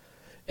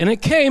 And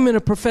it came in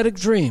a prophetic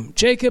dream.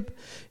 Jacob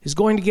is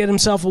going to get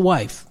himself a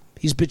wife.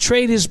 He's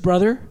betrayed his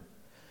brother.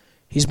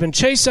 He's been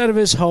chased out of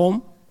his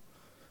home.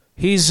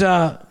 He's,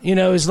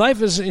 his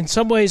life is in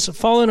some ways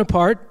fallen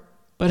apart.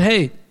 But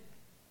hey,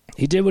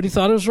 he did what he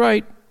thought was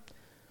right.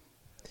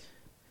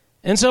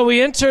 And so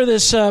we enter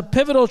this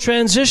pivotal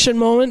transition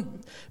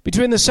moment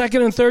between the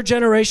second and third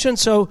generation.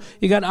 So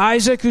you got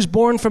Isaac, who's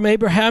born from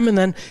Abraham, and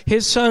then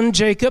his son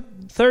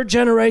Jacob, third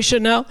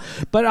generation now.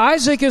 But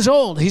Isaac is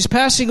old. He's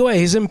passing away.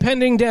 His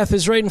impending death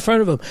is right in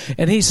front of him.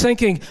 And he's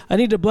thinking, I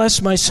need to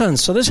bless my son.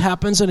 So this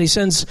happens, and he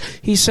sends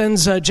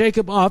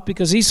Jacob off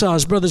because Esau,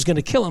 his brother's going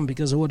to kill him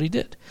because of what he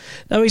did.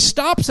 Now he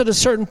stops at a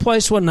certain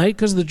place one night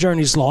because the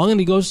journey's long, and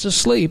he goes to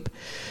sleep.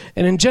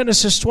 And in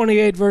Genesis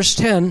 28, verse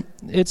 10,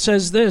 it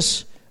says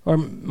this, or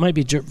it might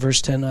be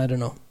verse 10, I don't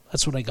know.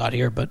 That's what I got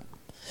here, but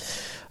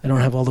I don't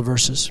have all the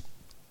verses.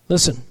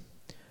 Listen.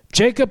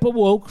 Jacob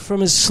awoke from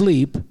his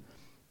sleep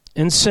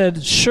and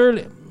said,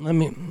 surely, let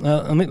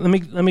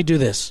me do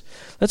this.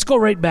 Let's go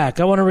right back.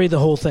 I want to read the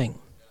whole thing.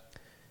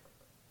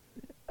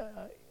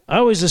 I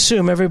always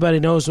assume everybody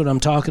knows what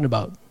I'm talking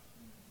about.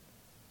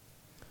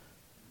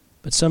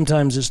 But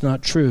sometimes it's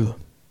not true.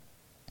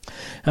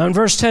 Now in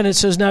verse 10 it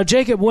says, now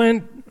Jacob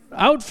went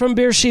out from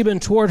Beersheba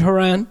and toward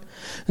Haran,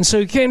 and so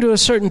he came to a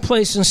certain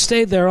place and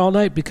stayed there all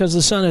night because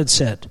the sun had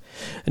set.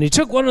 And he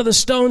took one of the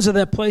stones of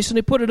that place and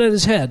he put it at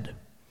his head.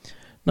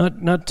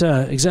 Not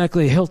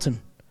exactly a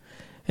Hilton.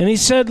 And he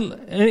said,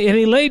 and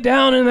he lay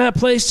down in that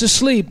place to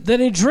sleep. Then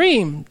he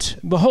dreamed,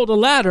 behold, a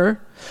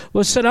ladder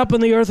was set up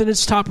in the earth, and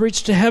its top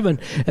reached to heaven.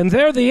 And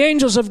there the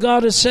angels of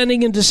God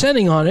ascending and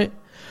descending on it.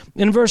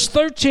 In verse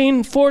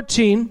 13,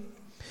 14,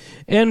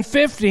 and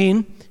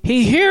 15,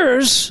 he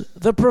hears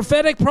the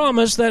prophetic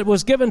promise that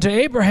was given to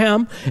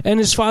Abraham and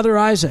his father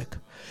Isaac.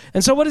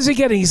 And so what is he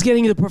getting? He's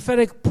getting the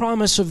prophetic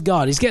promise of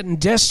God. He's getting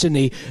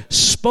destiny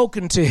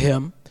spoken to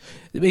him.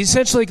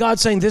 Essentially, God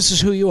saying, this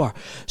is who you are.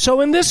 So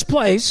in this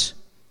place,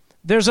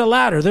 there's a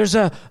ladder. There's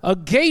a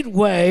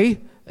gateway,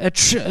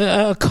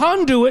 a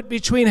conduit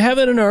between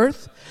heaven and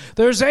earth.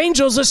 There's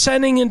angels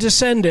ascending and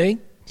descending.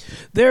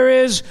 There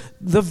is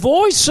the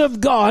voice of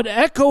God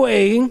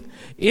echoing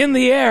in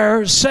the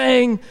air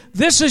saying,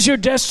 this is your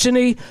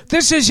destiny,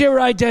 this is your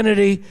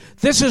identity,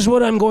 this is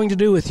what I'm going to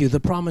do with you, the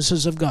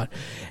promises of God.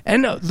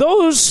 And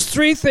those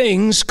three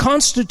things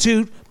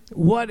constitute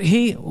what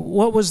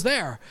was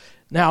there.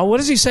 Now, what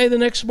does he say the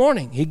next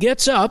morning? He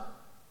gets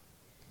up,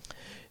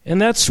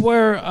 and that's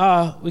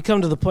where we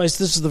come to the place.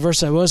 This is the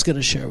verse I was going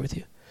to share with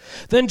you.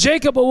 Then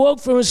Jacob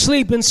awoke from his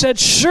sleep and said,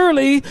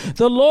 surely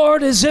the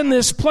Lord is in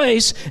this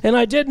place, and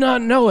I did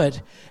not know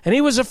it. And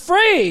he was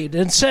afraid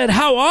and said,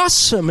 how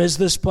awesome is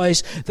this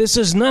place? This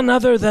is none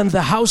other than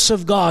the house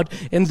of God,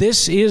 and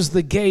this is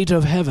the gate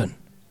of heaven.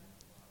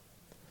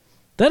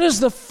 That is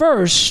the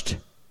first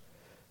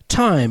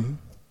time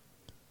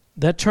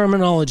that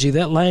terminology,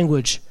 that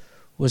language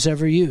was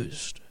ever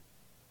used.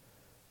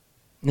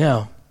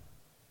 Now,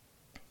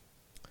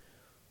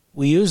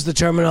 we use the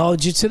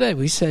terminology today.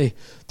 We say,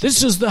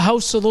 this is the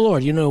house of the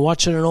Lord. You know,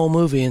 watching an old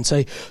movie and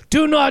say,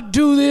 do not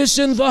do this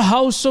in the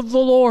house of the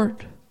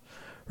Lord.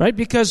 Right?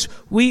 Because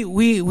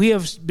we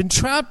have been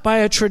trapped by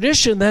a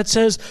tradition that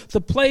says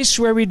the place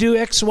where we do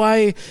X,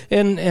 Y,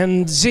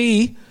 and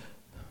Z,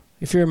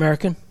 if you're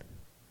American,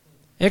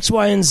 X,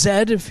 Y, and Z,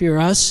 if you're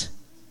us,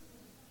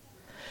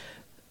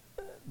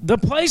 the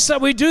place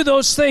that we do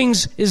those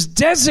things is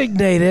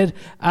designated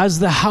as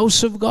the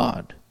house of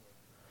God.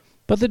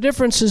 But the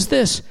difference is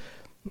this.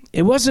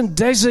 It wasn't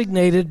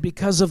designated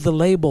because of the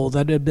label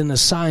that had been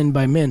assigned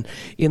by men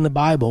in the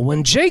Bible.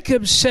 When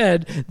Jacob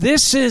said,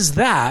 this is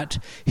that,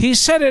 he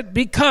said it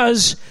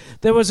because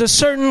there was a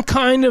certain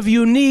kind of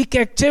unique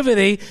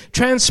activity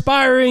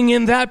transpiring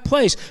in that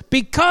place.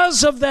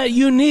 Because of that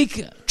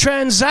unique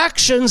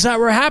transactions that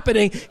were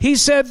happening, he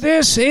said,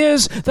 this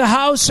is the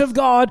house of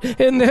God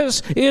and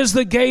this is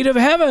the gate of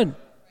heaven.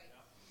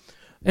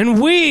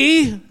 And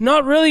we,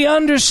 not really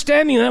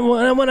understanding that,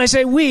 when I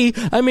say we,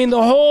 I mean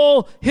the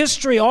whole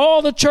history,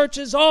 all the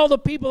churches, all the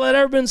people that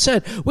have ever been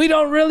said, we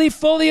don't really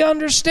fully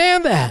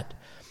understand that.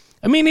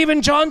 I mean,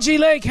 even John G.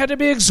 Lake had to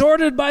be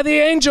exhorted by the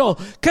angel,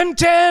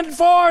 contend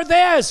for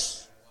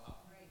this.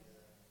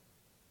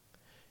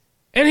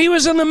 And he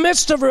was in the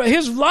midst of,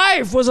 his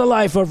life was a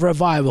life of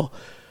revival.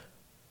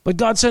 But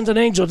God sent an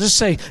angel to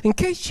say, in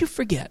case you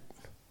forget,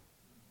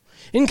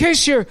 in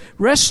case you're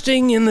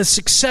resting in the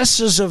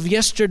successes of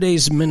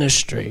yesterday's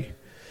ministry,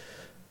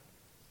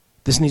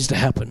 this needs to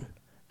happen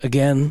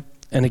again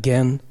and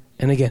again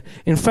and again.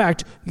 In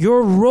fact,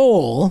 your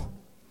role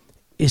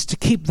is to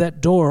keep that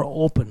door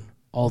open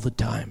all the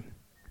time.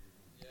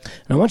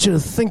 And I want you to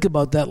think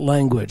about that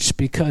language,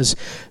 because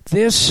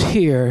this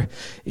here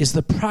is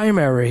the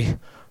primary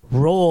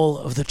role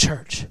of the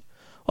church.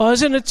 Well,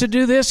 isn't it to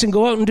do this and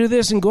go out and do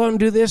this and go out and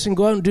do this and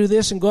go out and do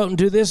this and go out and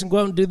do this and go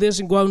out and do this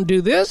and go out and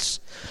do this?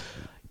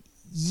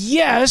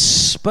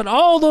 Yes, but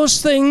all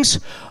those things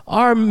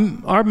are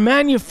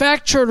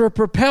manufactured or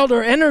propelled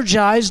or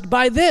energized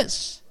by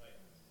this.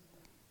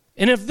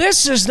 And if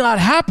this is not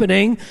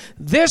happening,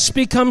 this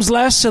becomes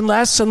less and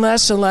less and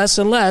less and less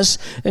and less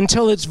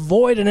until it's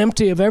void and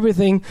empty of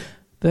everything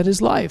that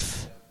is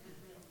life.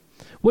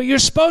 What you're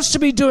supposed to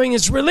be doing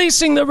is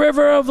releasing the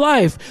river of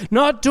life,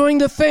 not doing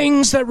the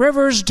things that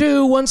rivers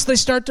do once they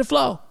start to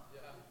flow.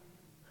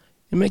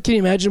 Can you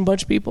imagine a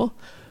bunch of people?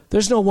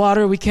 There's no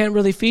water, we can't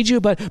really feed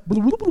you, but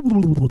what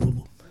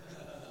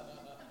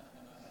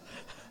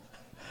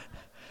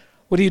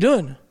are you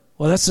doing?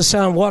 Well, that's the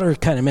sound water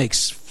kind of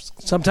makes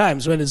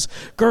sometimes when it's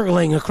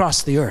gurgling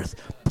across the earth.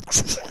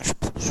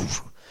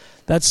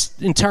 That's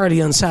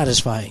entirely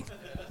unsatisfying.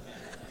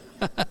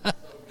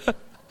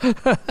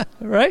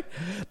 Right?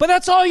 But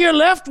that's all you're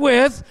left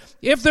with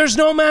if there's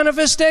no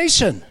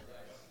manifestation.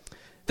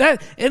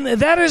 That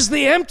is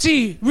the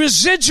empty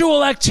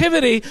residual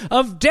activity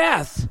of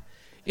death.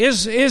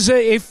 Is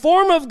a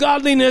form of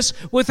godliness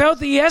without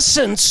the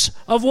essence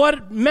of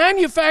what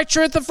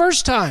manufactured it the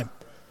first time,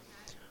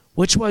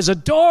 which was a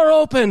door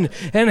opened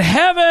and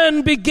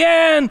heaven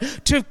began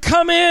to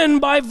come in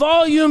by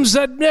volumes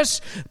that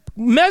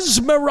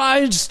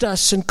mesmerized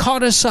us and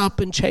caught us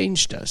up and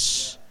changed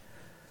us.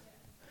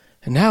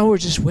 And now we're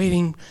just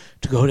waiting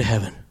to go to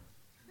heaven.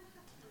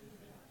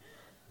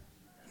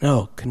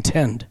 No,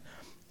 contend.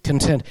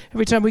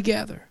 Every time we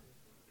gather,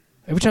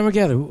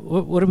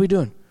 what are we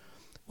doing?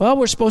 Well,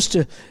 we're supposed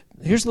to,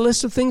 here's the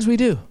list of things we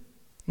do.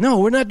 No,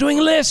 we're not doing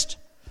a list.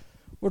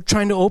 We're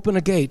trying to open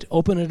a gate,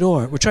 open a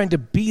door. We're trying to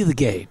be the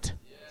gate.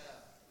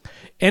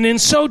 And in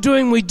so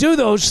doing, we do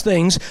those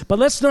things, but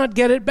let's not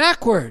get it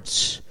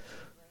backwards.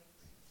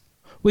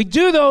 We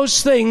do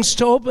those things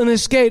to open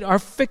this gate. Our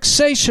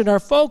fixation, our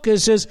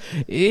focus is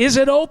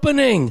it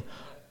opening?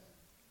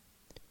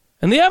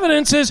 And the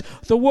evidence is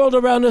the world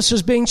around us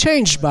is being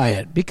changed by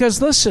it.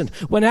 Because listen,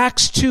 when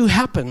Acts 2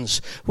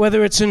 happens,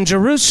 whether it's in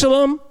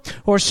Jerusalem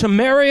or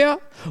Samaria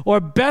or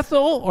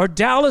Bethel or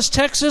Dallas,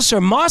 Texas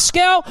or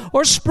Moscow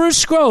or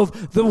Spruce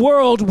Grove, the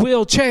world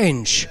will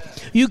change.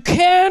 You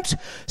can't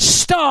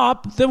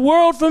stop the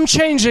world from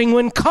changing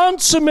when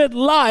consummate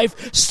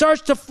life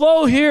starts to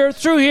flow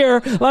through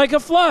here like a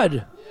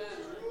flood.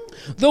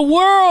 The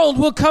world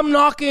will come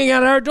knocking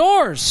at our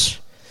doors.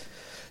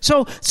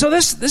 So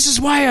this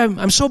is why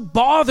I'm so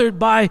bothered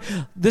by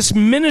this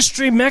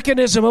ministry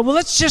mechanism of, well,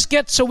 let's just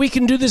get so we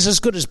can do this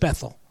as good as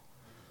Bethel.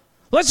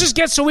 Let's just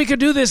get so we can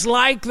do this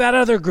like that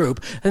other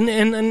group. And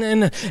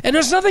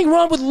there's nothing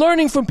wrong with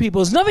learning from people.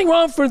 There's nothing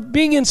wrong for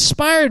being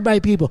inspired by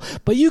people.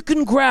 But you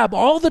can grab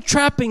all the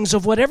trappings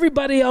of what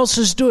everybody else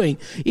is doing,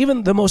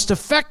 even the most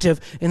effective,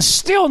 and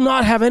still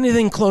not have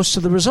anything close to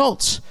the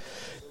results.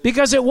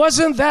 Because it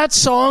wasn't that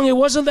song, it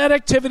wasn't that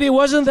activity, it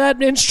wasn't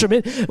that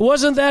instrument, it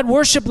wasn't that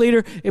worship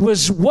leader. It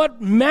was what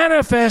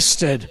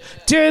manifested.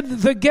 Did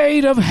the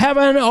gate of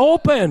heaven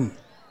open?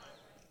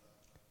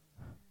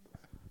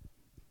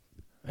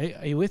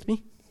 Are you with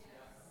me?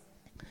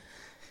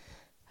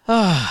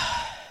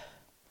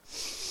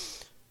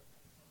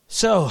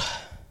 So,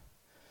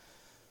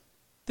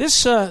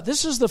 this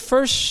is the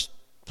first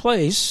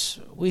place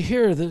we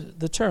hear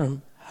the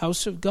term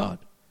house of God.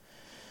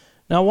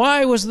 Now,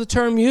 why was the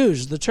term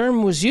used? The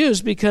term was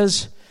used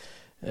because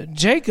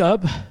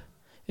Jacob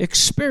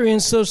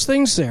experienced those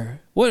things there.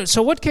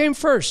 So what came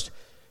first?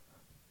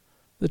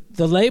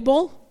 The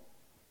label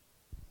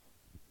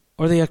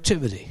or the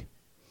activity?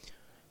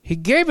 He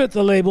gave it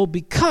the label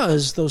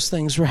because those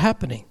things were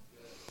happening.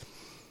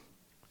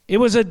 It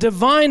was a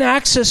divine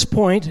access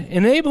point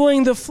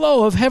enabling the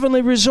flow of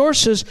heavenly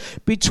resources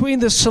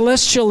between the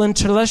celestial and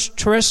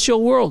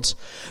terrestrial worlds.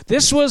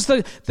 This was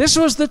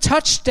the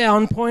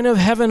touchdown point of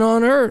heaven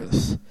on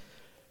earth.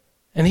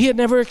 And he had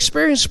never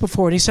experienced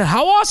before. And he said,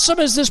 how awesome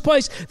is this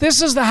place?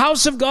 This is the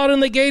house of God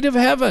and the gate of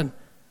heaven.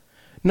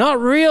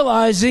 Not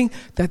realizing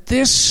that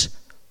this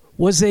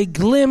was a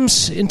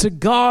glimpse into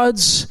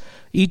God's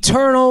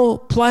eternal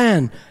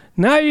plan.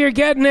 Now you're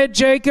getting it,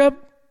 Jacob.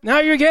 Now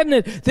you're getting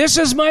it. This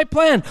is my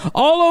plan.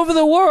 All over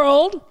the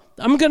world,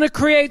 I'm going to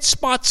create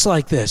spots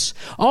like this.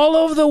 All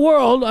over the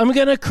world, I'm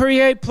going to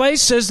create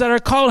places that are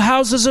called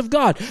houses of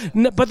God.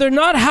 But they're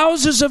not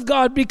houses of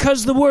God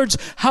because the words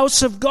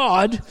house of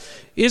God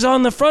is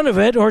on the front of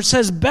it, or it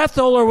says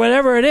Bethel or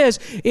whatever it is.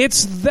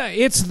 It's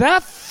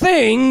that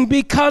thing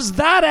because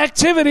that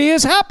activity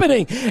is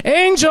happening.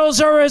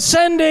 Angels are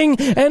ascending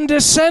and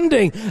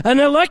descending. An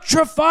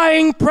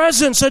electrifying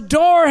presence. A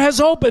door has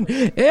opened.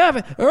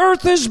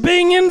 Earth is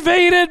being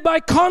invaded by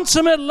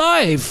consummate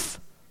life.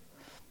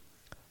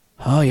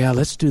 Oh yeah,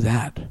 let's do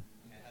that.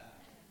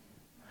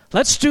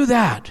 Let's do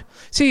that.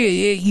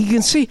 See, you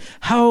can see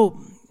how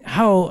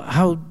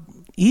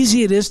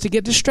easy it is to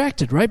get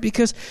distracted, right?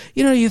 Because,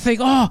 you think,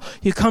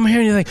 you come here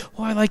and you think,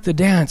 I like the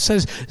dance.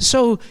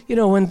 So,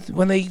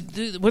 when they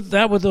do with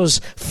those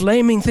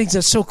flaming things,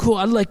 that's so cool.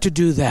 I'd like to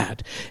do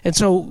that. And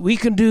so we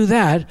can do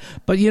that.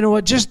 But you know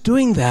what? Just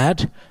doing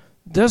that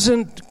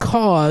doesn't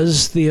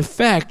cause the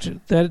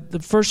effect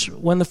that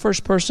when the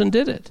first person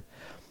did it.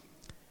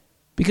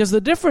 Because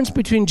the difference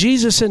between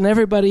Jesus and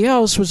everybody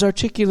else was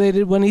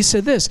articulated when he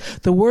said this: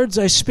 the words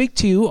I speak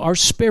to you are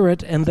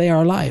spirit and they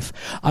are life.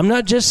 I'm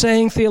not just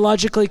saying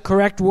theologically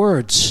correct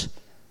words.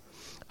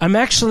 I'm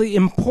actually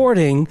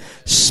importing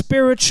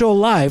spiritual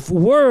life.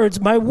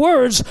 My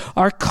words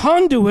are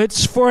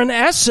conduits for an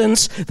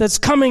essence that's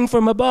coming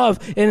from above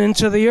and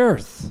into the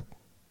earth.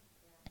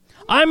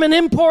 I'm an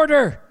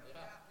importer.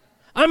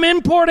 I'm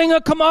importing a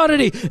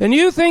commodity, and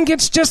you think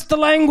it's just the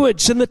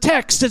language and the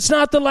text. It's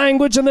not the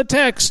language and the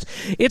text.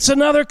 It's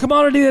another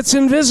commodity that's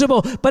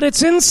invisible, but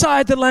it's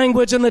inside the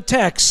language and the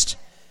text.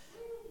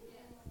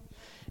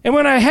 And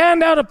when I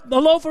hand out a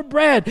loaf of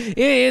bread,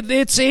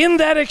 it's in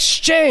that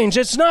exchange.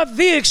 It's not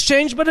the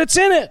exchange, but it's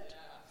in it.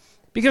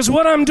 Because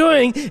what I'm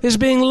doing is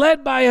being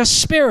led by a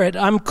spirit.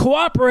 I'm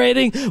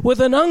cooperating with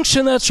an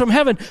unction that's from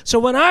heaven. So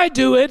when I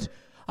do it,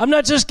 I'm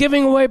not just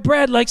giving away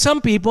bread like some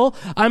people.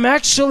 I'm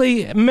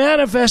actually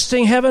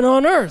manifesting heaven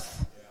on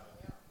earth.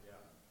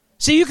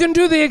 See, you can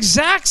do the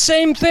exact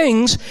same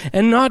things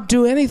and not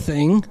do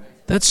anything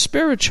that's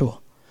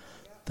spiritual.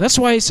 That's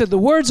why he said, the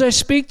words I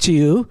speak to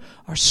you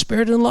are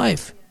spirit and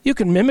life. You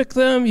can mimic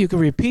them. You can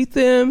repeat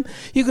them.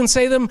 You can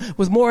say them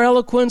with more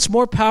eloquence,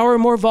 more power,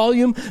 more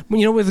volume,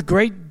 with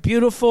great,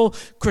 beautiful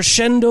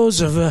crescendos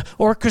of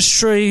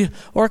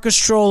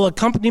orchestral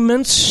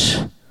accompaniments.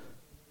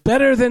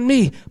 Better than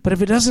me. But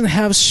if it doesn't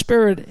have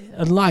spirit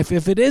and life,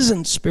 if it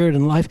isn't spirit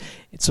and life,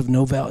 it's of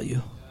no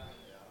value.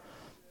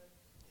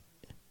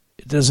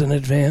 It doesn't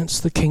advance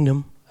the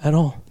kingdom at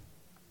all.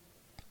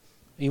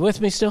 Are you with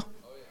me still?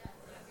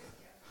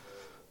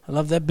 I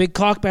love that big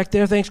clock back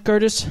there. Thanks,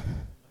 Curtis.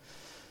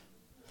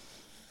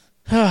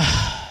 Now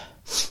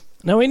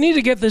we need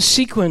to get this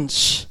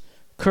sequence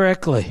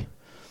correctly.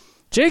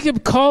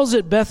 Jacob calls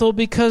it Bethel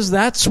because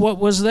that's what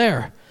was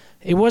there.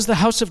 It was the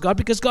house of God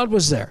because God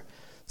was there.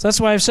 So that's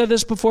why I've said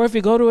this before. If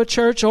you go to a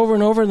church over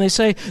and over and they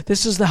say,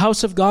 this is the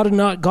house of God and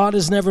not God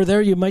is never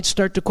there, you might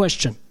start to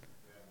question.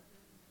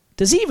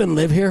 Does he even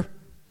live here?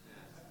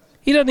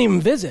 He doesn't even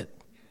visit.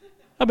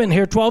 I've been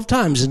here 12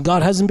 times and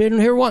God hasn't been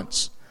here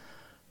once.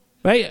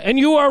 Right? And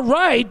you are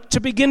right to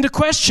begin to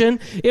question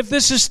if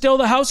this is still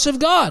the house of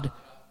God.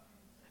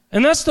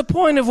 And that's the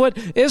point of what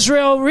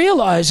Israel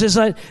realized is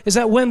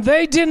that when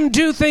they didn't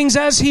do things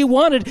as he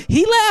wanted,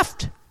 he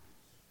left.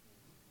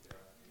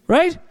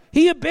 Right?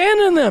 He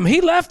abandoned them.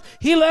 He left,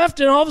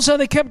 and all of a sudden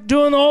they kept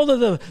doing all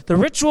the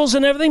rituals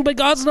and everything, but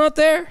God's not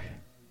there.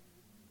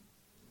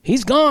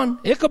 He's gone.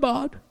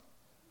 Ichabod.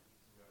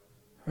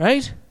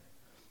 Right?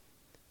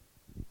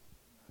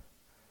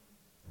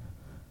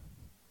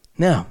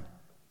 Now,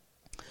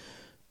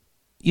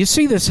 you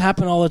see this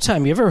happen all the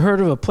time. You ever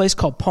heard of a place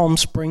called Palm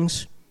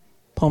Springs?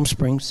 Palm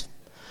Springs.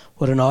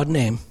 What an odd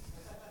name.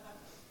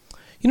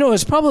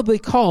 It's probably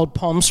called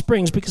Palm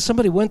Springs because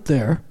somebody went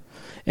there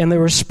and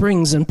there were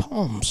springs and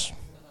palms.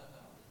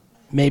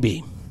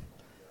 Maybe.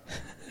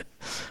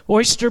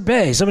 Oyster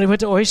Bay. Somebody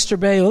went to Oyster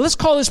Bay. Well, let's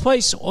call this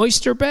place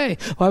Oyster Bay.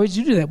 Why would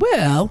you do that?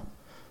 Well,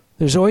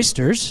 there's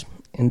oysters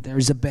and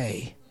there's a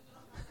bay.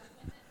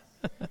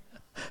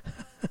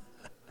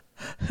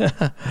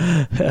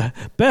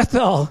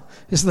 Bethel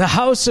is the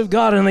house of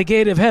God and the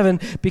gate of heaven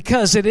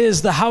because it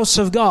is the house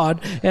of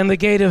God and the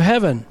gate of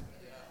heaven.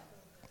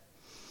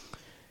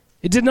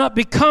 It did not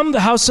become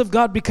the house of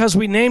God because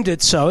we named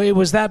it so. It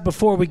was that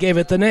before we gave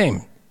it the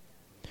name.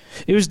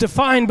 It was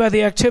defined by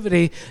the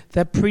activity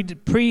that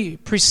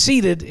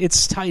preceded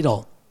its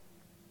title.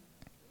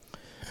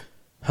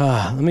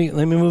 Let me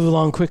move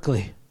along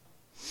quickly.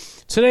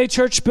 Today,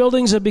 church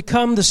buildings have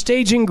become the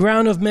staging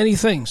ground of many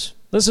things.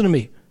 Listen to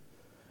me.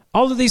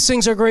 All of these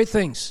things are great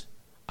things.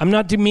 I'm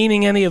not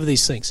demeaning any of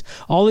these things.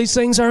 All these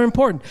things are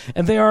important,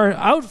 and they are an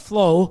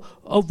outflow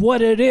of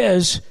what it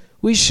is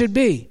we should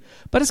be.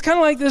 But it's kind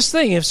of like this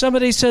thing. If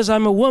somebody says,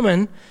 I'm a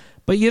woman,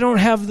 but you don't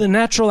have the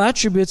natural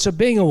attributes of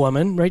being a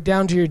woman, right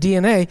down to your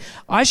DNA,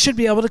 I should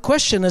be able to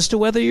question as to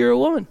whether you're a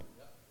woman.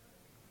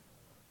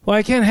 Well,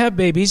 I can't have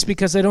babies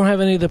because I don't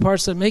have any of the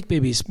parts that make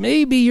babies.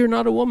 Maybe you're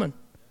not a woman.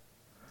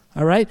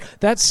 All right?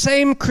 That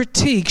same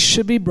critique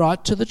should be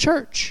brought to the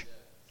church.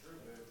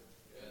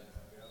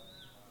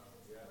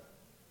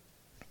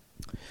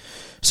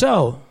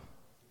 So,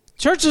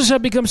 churches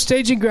have become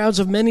staging grounds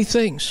of many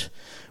things.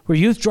 Where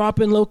youth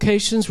drop-in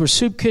locations, where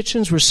soup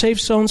kitchens, where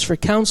safe zones for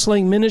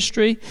counseling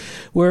ministry,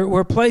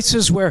 where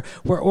places where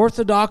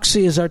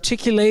orthodoxy is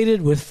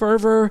articulated with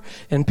fervor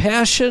and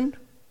passion.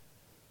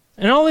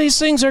 And all these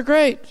things are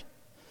great.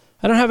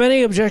 I don't have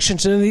any objection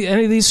to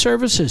any of these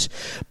services.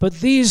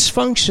 But these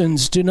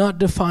functions do not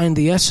define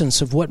the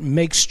essence of what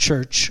makes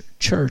church,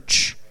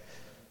 church.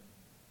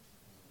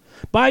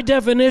 By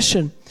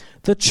definition,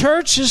 the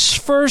church is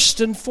first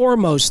and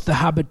foremost the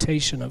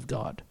habitation of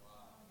God.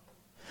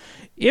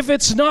 If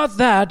it's not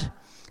that,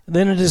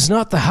 then it is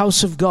not the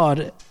house of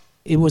God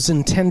it was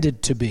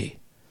intended to be.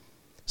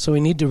 So we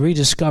need to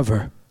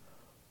rediscover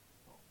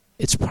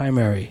its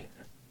primary,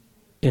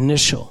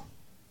 initial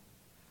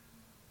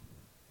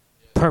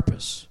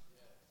purpose.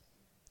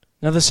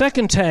 Now the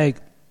second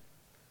tag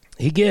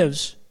he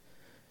gives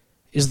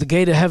is the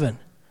gate of heaven.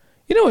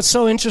 You know what's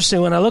so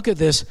interesting when I look at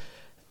this?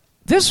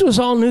 This was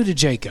all new to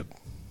Jacob.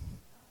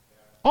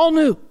 All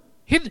new.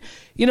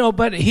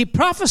 But he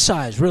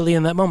prophesies really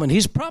in that moment.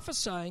 He's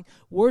prophesying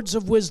words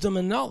of wisdom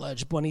and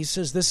knowledge when he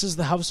says this is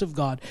the house of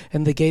God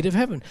and the gate of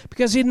heaven.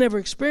 Because he'd never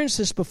experienced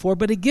this before,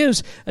 but he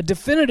gives a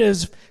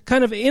definitive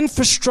kind of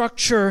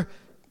infrastructure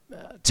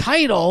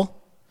title.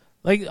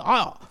 Like,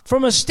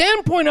 from a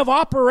standpoint of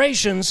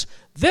operations,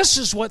 this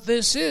is what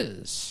this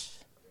is.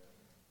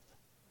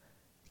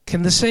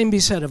 Can the same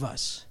be said of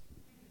us?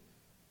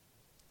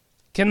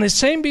 Can the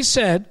same be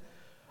said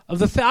of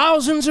the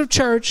thousands of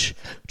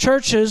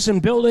churches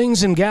and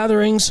buildings and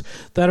gatherings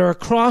that are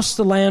across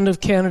the land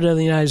of Canada and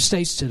the United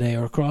States today,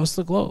 or across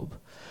the globe?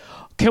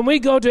 Can we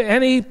go to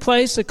any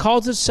place that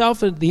calls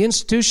itself the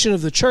institution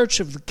of the church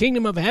of the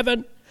kingdom of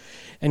heaven,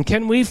 and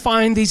can we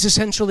find these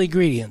essential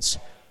ingredients?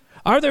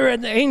 Are there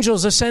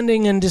angels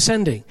ascending and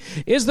descending?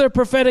 Is there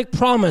prophetic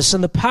promise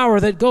and the power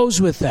that goes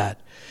with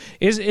that?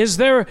 Is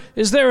there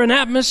an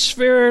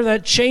atmosphere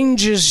that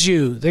changes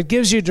you, that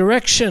gives you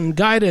direction,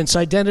 guidance,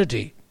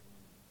 identity?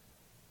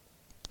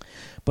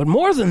 But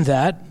more than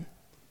that,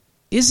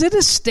 is it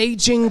a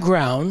staging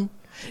ground?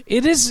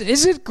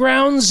 Is it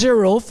ground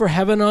zero for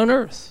heaven on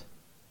earth?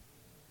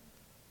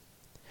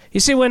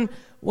 You see,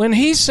 when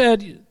he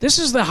said, this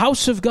is the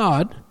house of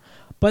God,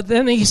 but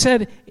then he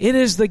said, it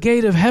is the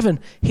gate of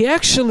heaven, he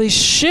actually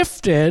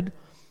shifted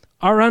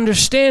our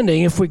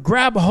understanding, if we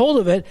grab hold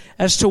of it,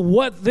 as to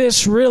what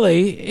this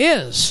really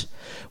is.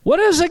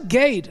 What is a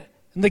gate?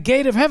 The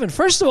gate of heaven.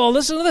 First of all,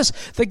 listen to this.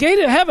 The gate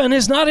of heaven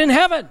is not in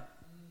heaven.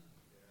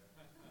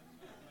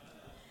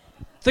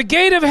 The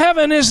gate of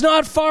heaven is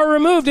not far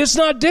removed. It's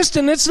not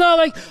distant. It's not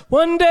like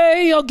one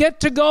day I'll get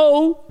to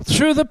go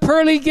through the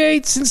pearly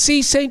gates and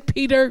see St.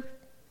 Peter.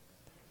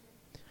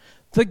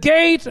 The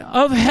gate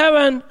of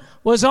heaven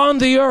was on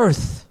the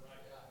earth.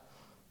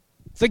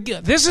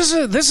 This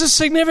is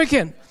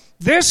significant.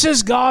 This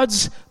is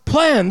God's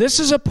plan. This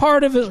is a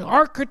part of his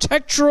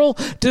architectural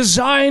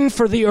design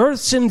for the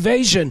earth's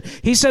invasion.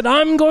 He said,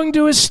 I'm going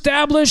to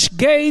establish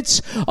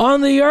gates on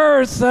the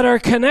earth that are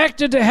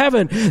connected to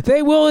heaven.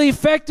 They will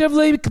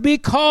effectively be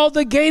called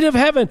the gate of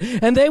heaven,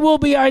 and they will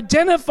be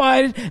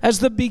identified as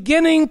the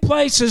beginning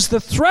places,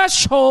 the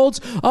thresholds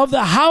of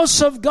the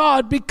house of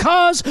God,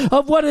 because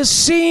of what is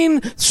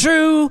seen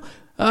through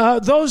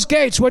those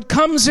gates, what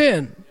comes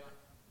in.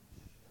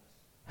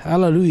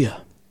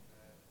 Hallelujah.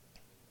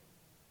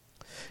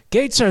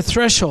 Gates are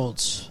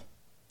thresholds.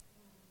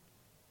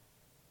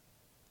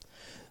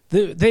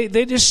 They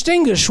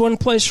distinguish one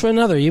place from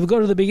another. You go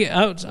to the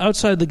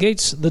outside the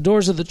gates, the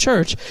doors of the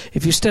church.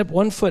 If you step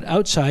 1 foot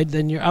outside,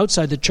 then you're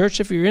outside the church.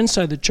 If you're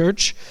inside the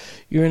church,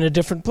 you're in a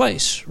different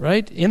place,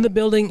 right? In the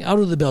building, out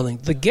of the building.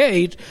 The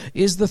gate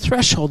is the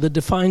threshold that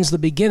defines the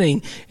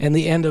beginning and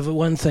the end of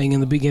one thing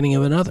and the beginning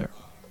of another.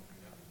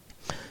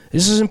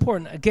 This is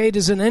important. A gate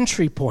is an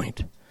entry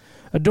point.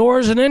 A door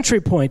is an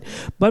entry point.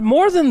 But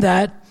more than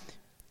that,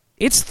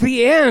 it's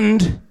the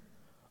end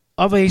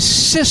of a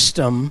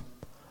system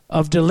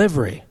of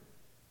delivery.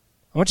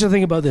 I want you to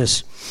think about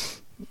this.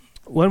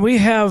 When we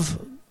have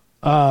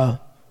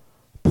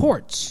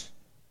ports,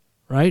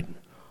 right?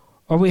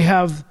 Or we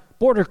have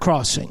border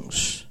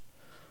crossings,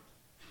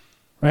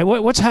 right?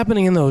 What's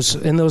happening in those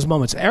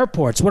moments?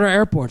 Airports. What are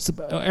airports?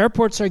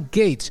 Airports are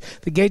gates.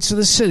 The gates of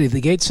the city,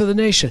 the gates of the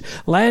nation.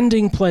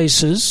 Landing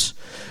places.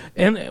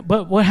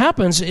 But what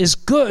happens is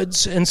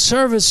goods and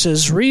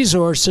services,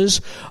 resources,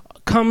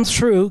 come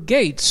through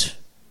gates.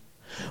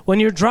 When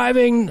you're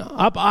driving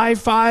up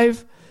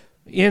I-5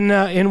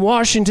 in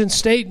Washington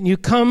State, and you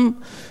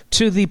come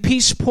to the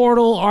Peace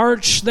Portal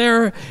Arch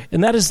there,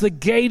 and that is the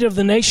gate of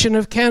the nation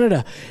of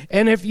Canada.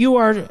 And if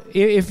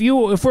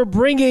we're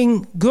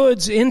bringing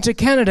goods into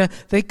Canada,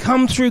 they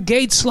come through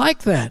gates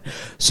like that.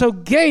 So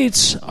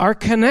gates are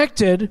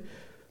connected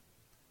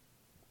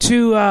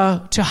to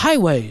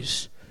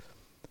highways,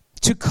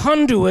 to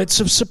conduits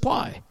of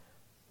supply.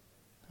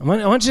 I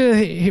want you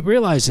to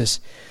realize this.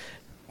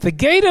 The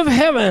gate of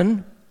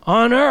heaven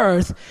on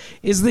earth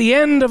is the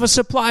end of a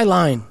supply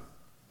line.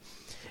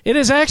 It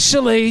is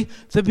actually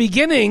the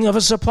beginning of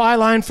a supply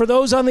line for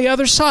those on the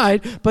other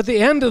side, but the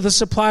end of the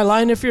supply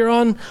line if you're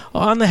on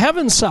the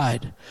heaven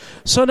side.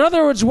 So in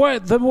other words,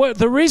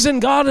 the reason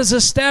God has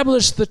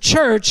established the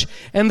church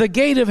and the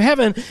gate of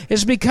heaven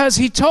is because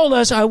He told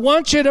us, I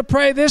want you to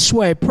pray this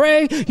way.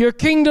 Pray, your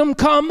kingdom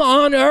come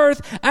on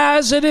earth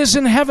as it is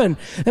in heaven.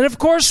 And of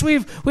course,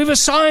 we've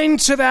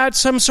assigned to that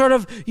some sort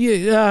of,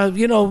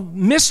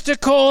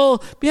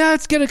 mystical,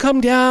 it's going to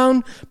come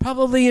down,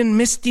 probably in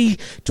misty,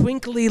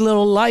 twinkly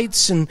little lights.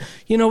 And,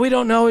 we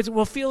don't know.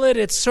 We'll feel it.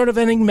 It's sort of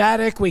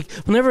enigmatic. We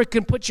never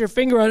can put your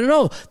finger on it.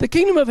 No, the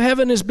kingdom of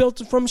heaven is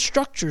built from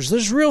structures.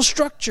 There's real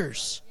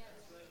structures.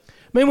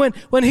 I mean,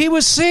 when he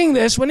was seeing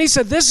this, when he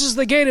said, this is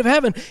the gate of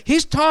heaven,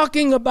 he's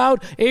talking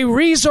about a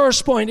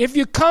resource point. If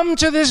you come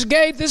to this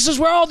gate, this is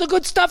where all the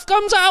good stuff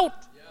comes out.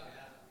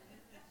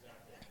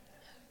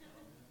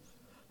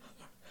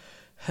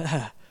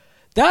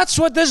 That's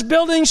what this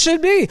building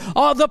should be.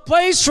 The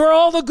place where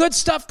all the good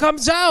stuff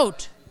comes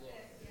out.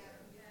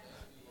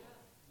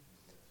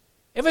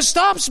 If it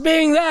stops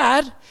being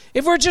that,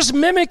 if we're just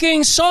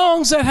mimicking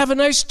songs that have a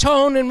nice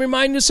tone and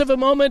remind us of a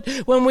moment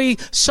when we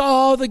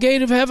saw the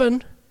gate of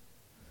heaven,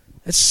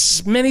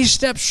 it's many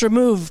steps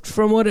removed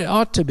from what it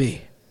ought to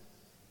be.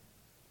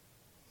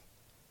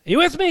 Are you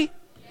with me?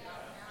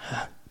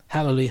 Yeah.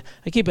 Hallelujah.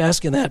 I keep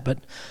asking that, but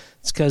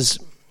it's because,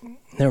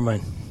 never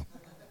mind.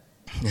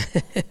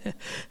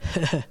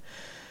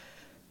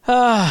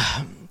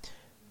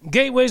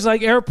 Gateways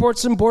like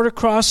airports and border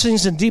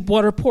crossings and deep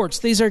water ports.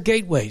 These are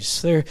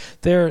gateways.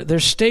 They're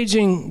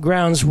staging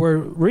grounds where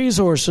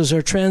resources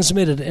are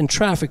transmitted and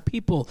traffic,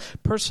 people,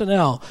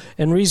 personnel,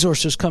 and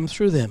resources come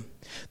through them.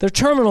 They're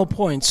terminal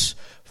points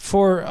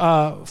for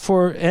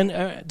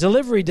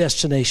delivery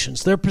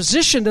destinations. They're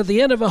positioned at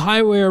the end of a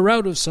highway or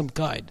route of some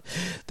kind.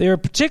 They are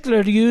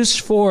particularly used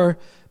for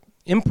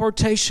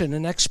importation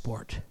and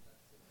export.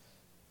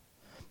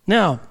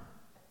 Now,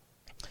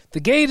 the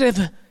gate of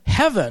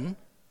heaven,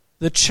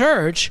 the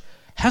church,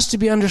 has to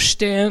be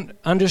understood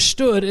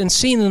and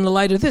seen in the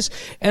light of this.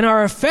 And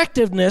our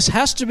effectiveness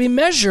has to be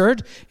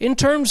measured in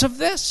terms of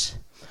this.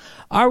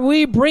 Are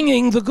we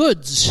bringing the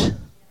goods?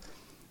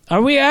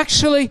 Are we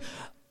actually,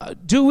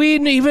 do we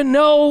even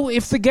know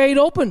if the gate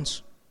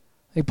opens?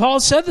 Like Paul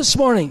said this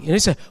morning, and he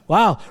said,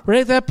 wow,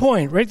 right at that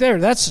point, right there,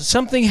 that's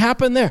something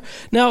happened there.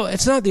 Now,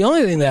 it's not the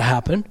only thing that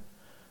happened.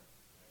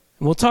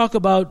 And we'll talk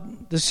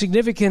about the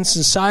significance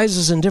and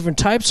sizes and different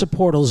types of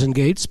portals and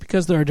gates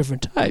because there are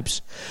different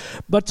types.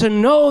 But to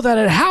know that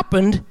it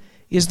happened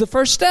is the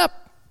first step.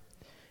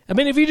 I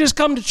mean, if you just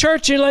come to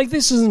church and you're like,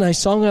 this is a nice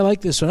song, I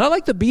like this one. I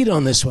like the beat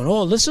on this one.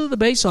 Oh, listen to the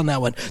bass on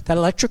that one. That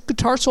electric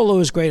guitar solo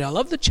is great. I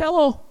love the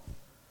cello.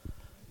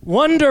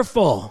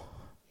 Wonderful.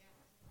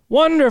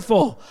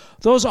 Wonderful.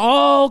 Those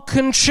all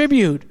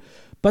contribute.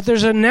 But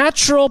there's a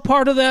natural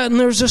part of that and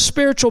there's a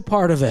spiritual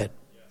part of it.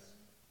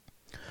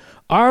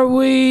 Are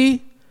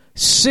we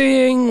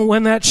seeing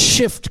when that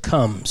shift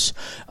comes?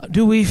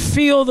 Do we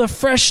feel the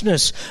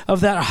freshness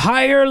of that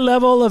higher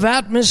level of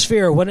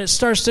atmosphere when it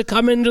starts to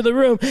come into the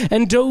room?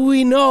 And do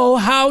we know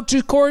how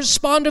to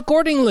correspond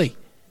accordingly?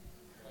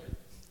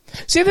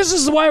 See, this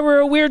is why we're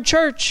a weird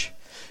church.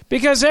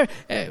 Because and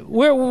I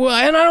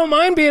don't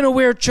mind being a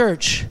weird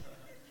church.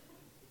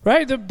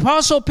 Right? The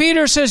Apostle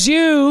Peter says,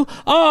 you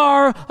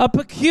are a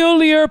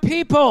peculiar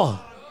people.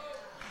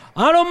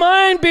 I don't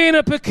mind being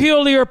a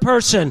peculiar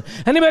person.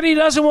 Anybody who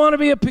doesn't want to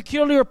be a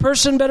peculiar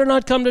person better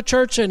not come to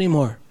church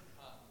anymore.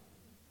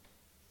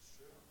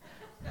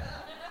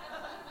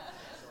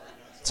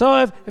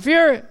 So if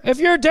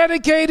you're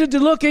dedicated to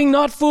looking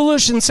not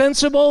foolish and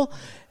sensible,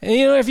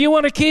 and, if you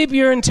want to keep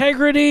your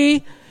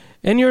integrity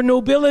and your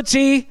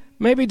nobility,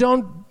 maybe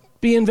don't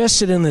be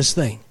invested in this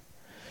thing.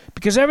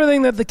 Because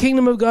everything that the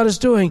kingdom of God is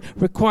doing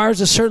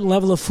requires a certain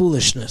level of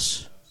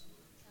foolishness.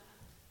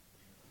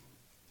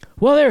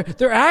 Well,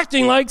 they're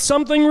acting like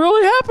something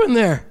really happened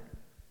there.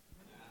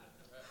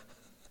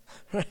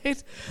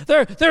 Right?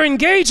 They're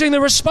engaging, they're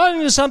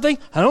responding to something.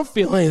 I don't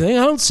feel anything,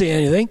 I don't see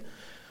anything.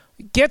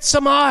 Get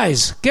some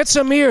eyes, get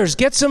some ears,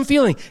 get some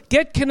feeling.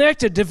 Get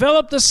connected,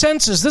 develop the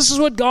senses. This is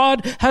what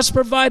God has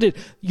provided.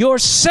 Your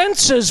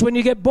senses, when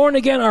you get born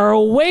again, are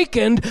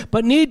awakened,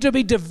 but need to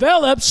be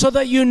developed so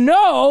that you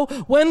know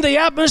when the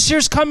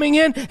atmosphere's coming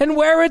in and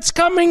where it's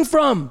coming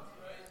from.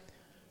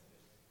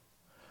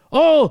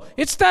 Oh,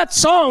 it's that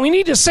song. We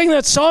need to sing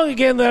that song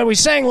again that we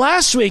sang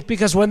last week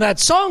because when that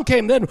song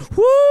came, then,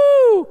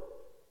 whoo!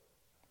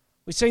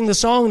 We sing the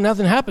song and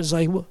nothing happens.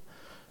 Like, well,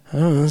 I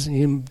don't know,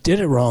 you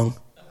did it wrong.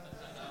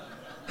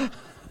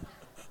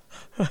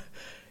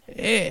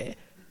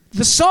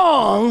 The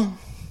song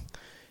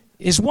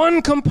is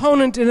one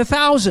component in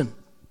 1,000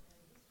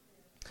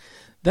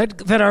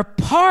 that are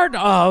part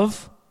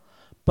of,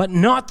 but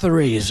not the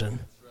reason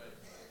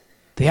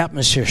the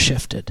atmosphere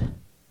shifted.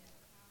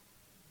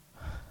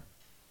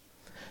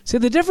 See,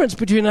 the difference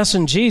between us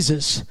and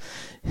Jesus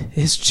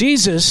is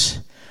Jesus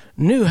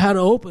knew how to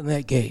open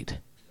that gate.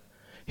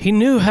 He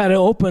knew how to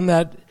open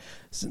that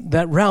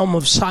realm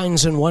of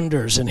signs and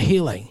wonders and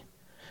healing.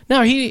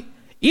 Now,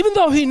 even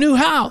though he knew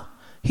how,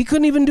 he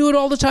couldn't even do it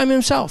all the time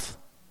himself.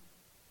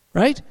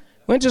 Right?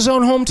 Went to his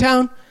own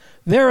hometown.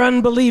 Their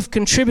unbelief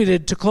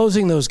contributed to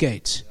closing those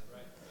gates.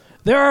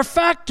 There are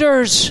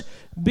factors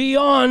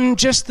beyond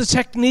just the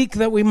technique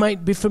that we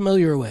might be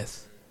familiar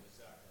with.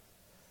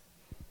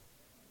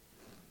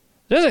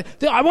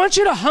 I want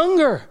you to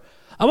hunger.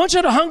 I want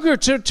you to hunger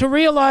to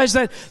realize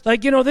that,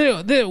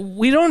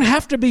 we don't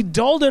have to be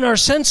dulled in our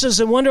senses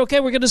and wonder,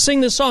 okay, we're going to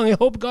sing this song. I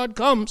hope God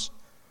comes.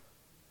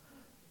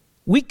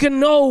 We can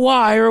know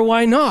why or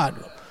why not.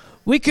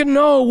 We can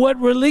know what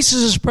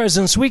releases His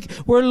presence.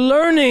 We're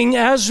learning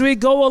as we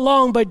go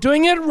along by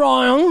doing it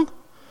wrong,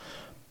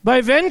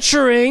 by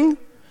venturing,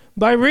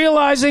 by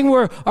realizing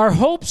where our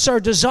hopes, our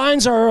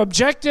designs, our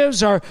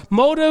objectives, our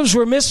motives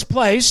were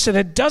misplaced, and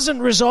it doesn't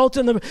result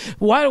in the...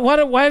 Why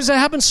does that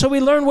happen? So we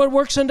learn what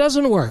works and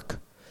doesn't work.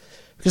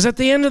 Because at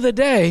the end of the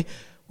day,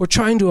 we're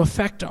trying to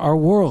affect our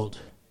world.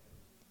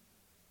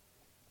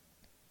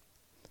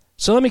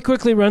 So let me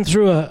quickly run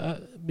through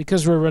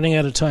because we're running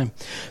out of time.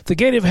 The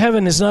gate of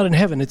heaven is not in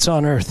heaven, it's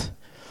on earth.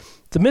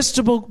 The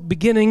mystical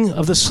beginning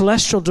of the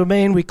celestial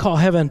domain we call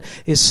heaven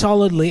is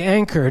solidly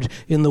anchored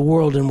in the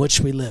world in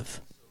which we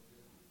live.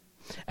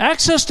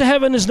 Access to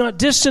heaven is not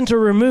distant or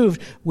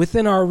removed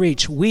within our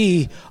reach.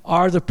 We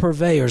are the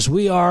purveyors.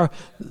 We are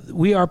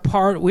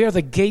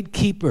the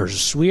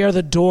gatekeepers. We are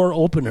the door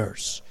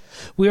openers.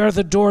 We are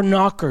the door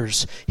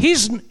knockers.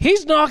 He's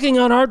knocking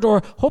on our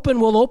door, hoping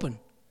we'll open.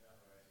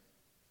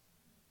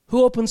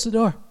 Who opens the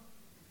door?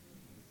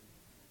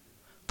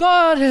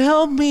 God,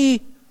 help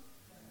me.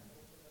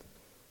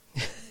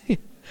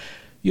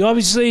 You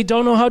obviously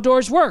don't know how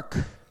doors work.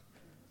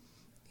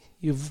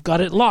 You've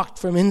got it locked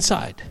from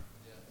inside.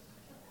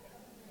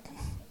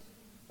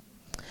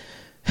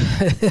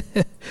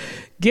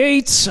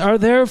 Gates are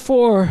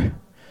therefore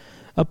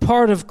a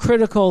part of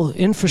critical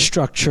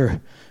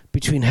infrastructure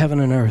between heaven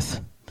and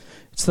earth.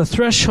 It's the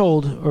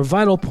threshold or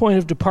vital point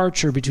of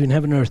departure between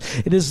heaven and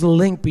earth. It is the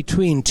link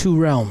between two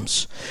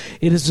realms.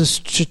 It is a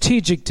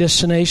strategic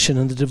destination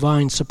in the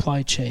divine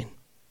supply chain.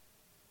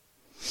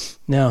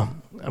 Now,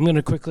 I'm going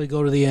to quickly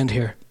go to the end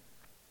here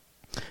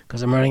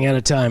because I'm running out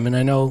of time, and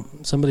I know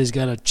somebody's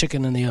got a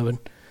chicken in the oven.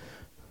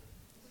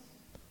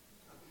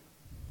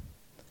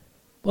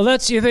 Well,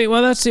 that's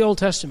the Old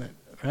Testament,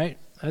 right?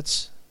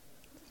 That's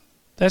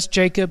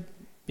Jacob,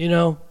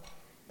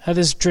 had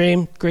his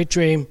dream, great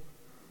dream.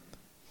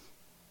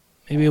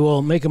 Maybe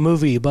we'll make a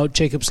movie about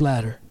Jacob's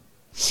ladder.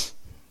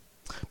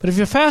 But if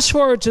you fast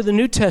forward to the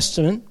New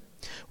Testament,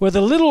 where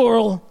the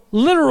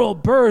literal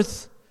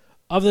birth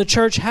of the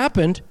church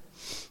happened,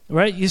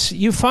 right?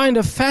 You find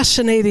a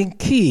fascinating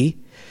key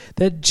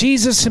that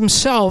Jesus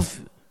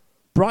himself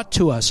brought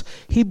to us.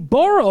 He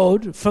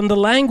borrowed from the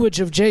language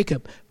of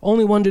Jacob,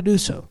 only one to do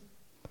so.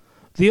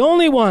 The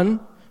only one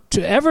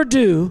to ever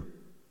do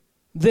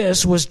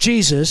this was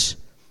Jesus,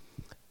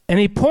 and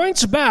he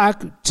points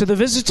back to the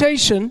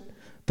visitation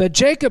that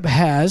Jacob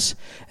has,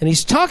 and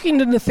he's talking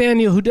to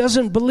Nathanael who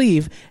doesn't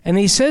believe, and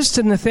he says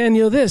to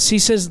Nathanael this. He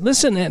says,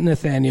 listen,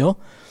 Nathanael,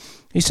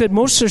 he said,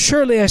 most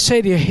assuredly I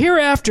say to you,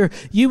 hereafter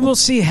you will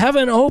see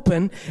heaven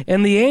open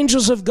and the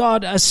angels of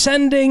God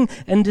ascending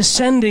and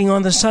descending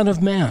on the Son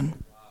of Man.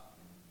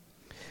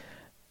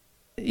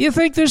 You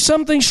think there's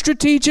something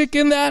strategic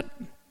in that?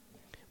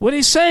 What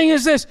he's saying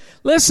is this,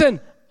 listen,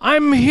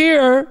 I'm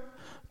here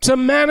to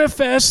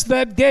manifest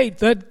that gate,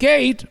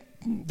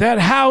 that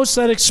house,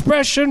 that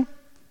expression,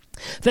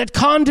 that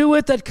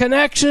conduit, that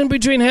connection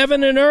between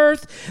heaven and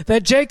earth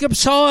that Jacob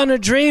saw in a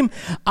dream.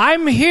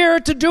 I'm here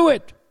to do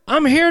it.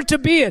 I'm here to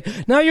be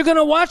it. Now you're going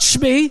to watch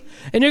me,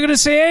 and you're going to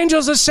see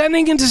angels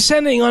ascending and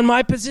descending on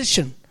my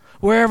position,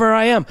 wherever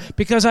I am,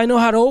 because I know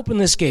how to open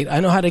this gate. I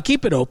know how to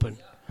keep it open.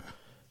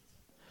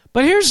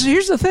 But here's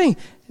the thing.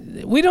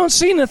 We don't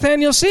see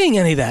Nathanael seeing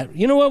any of that.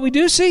 You know what we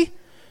do see?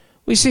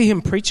 We see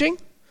him preaching.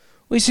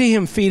 We see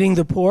him feeding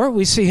the poor.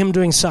 We see him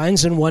doing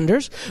signs and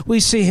wonders. We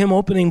see him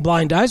opening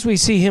blind eyes. We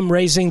see him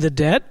raising the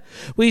dead.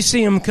 We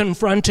see him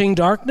confronting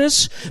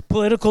darkness,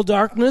 political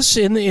darkness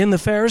in the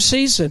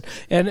Pharisees.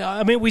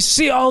 And we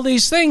see all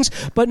these things,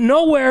 but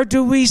nowhere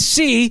do we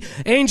see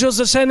angels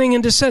ascending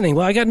and descending.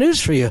 Well, I got news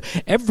for you.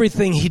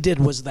 Everything he did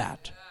was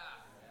that.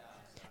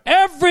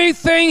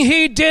 Everything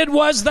he did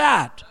was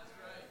that.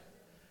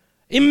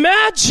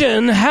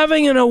 Imagine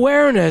having an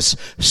awareness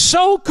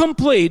so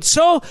complete,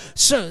 so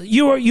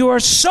you are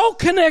so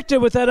connected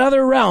with that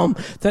other realm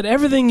that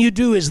everything you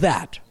do is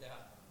that.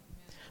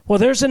 Well,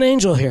 there's an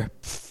angel here.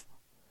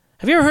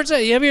 Have you ever heard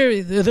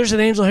that? There's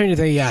an angel here, and you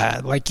think, yeah,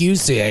 like you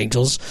see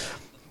angels.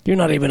 You're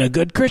not even a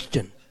good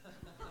Christian.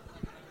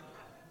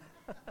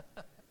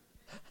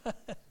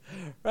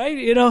 right?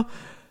 You know,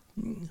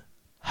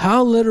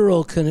 how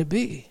literal can it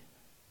be?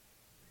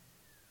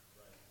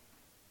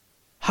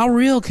 How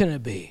real can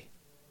it be?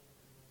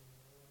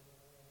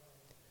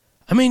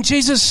 I mean,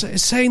 Jesus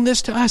is saying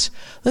this to us.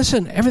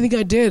 Listen, everything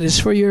I did is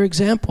for your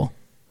example.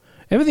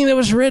 Everything that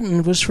was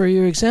written was for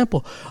your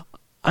example.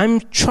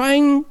 I'm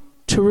trying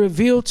to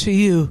reveal to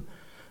you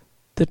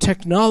the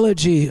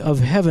technology of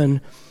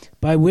heaven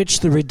by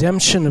which the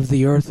redemption of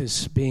the earth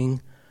is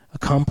being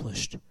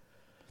accomplished.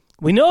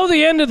 We know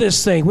the end of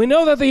this thing. We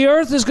know that the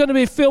earth is going to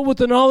be filled with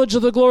the knowledge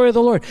of the glory of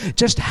the Lord.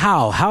 Just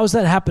how? How is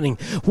that happening?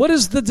 What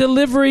is the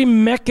delivery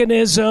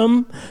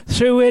mechanism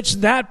through which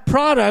that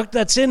product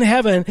that's in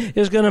heaven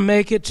is going to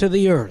make it to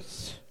the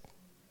earth?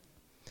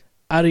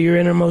 Out of your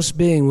innermost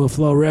being will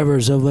flow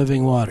rivers of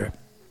living water.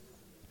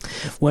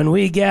 When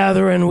we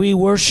gather and we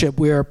worship,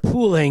 we are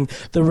pooling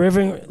the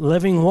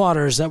living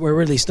waters that were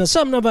released. Now,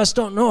 some of us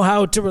don't know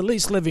how to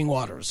release living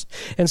waters.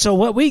 And so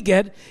what we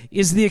get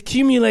is the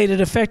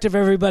accumulated effect of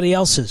everybody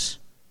else's.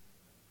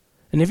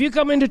 And if you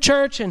come into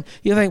church and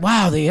you think,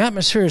 wow, the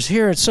atmosphere is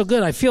here, it's so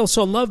good, I feel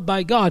so loved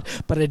by God,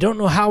 but I don't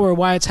know how or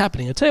why it's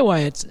happening. I'll tell you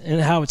why it's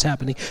and how it's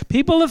happening.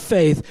 People of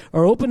faith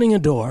are opening a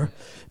door.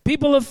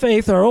 People of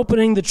faith are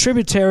opening the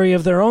tributary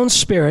of their own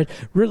spirit.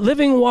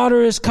 Living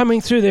water is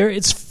coming through there.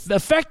 It's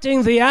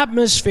affecting the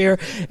atmosphere,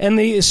 and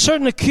the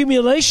certain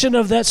accumulation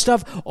of that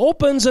stuff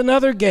opens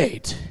another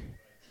gate.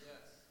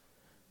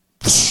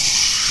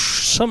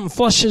 Something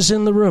flushes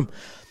in the room.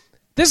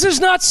 This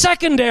is not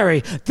secondary.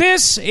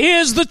 This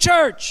is the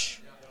church.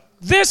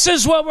 This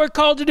is what we're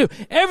called to do.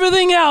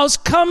 Everything else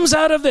comes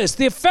out of this.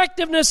 The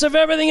effectiveness of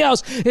everything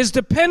else is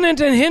dependent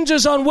and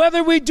hinges on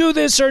whether we do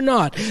this or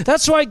not.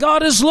 That's why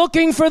God is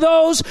looking for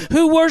those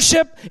who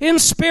worship in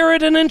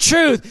spirit and in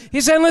truth.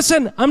 He's saying,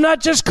 listen, I'm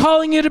not just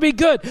calling you to be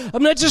good.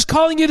 I'm not just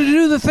calling you to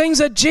do the things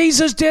that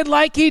Jesus did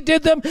like he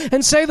did them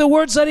and say the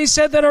words that he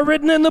said that are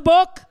written in the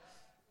book.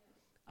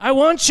 I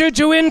want you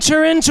to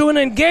enter into an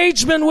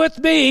engagement with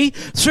me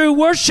through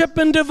worship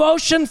and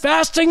devotion,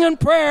 fasting and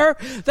prayer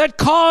that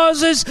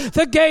causes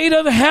the gate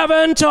of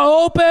heaven to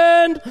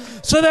open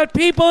so that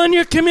people in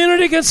your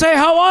community can say,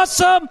 how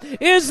awesome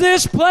is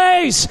this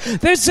place?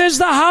 This is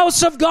the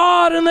house of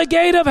God and the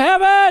gate of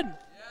heaven.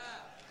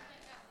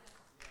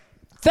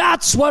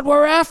 That's what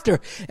we're after.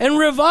 And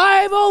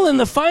revival in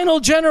the final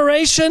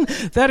generation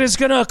that is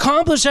going to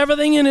accomplish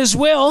everything in his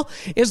will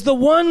is the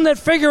one that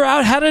figure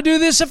out how to do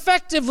this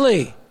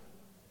effectively.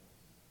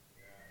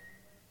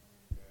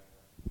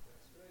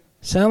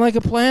 Sound like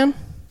a plan?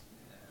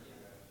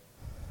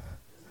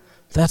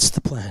 That's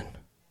the plan.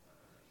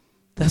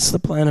 That's the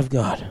plan of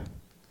God.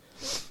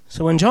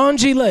 So when John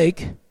G.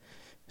 Lake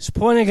is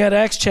pointing at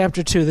Acts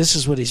chapter 2, this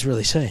is what he's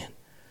really saying.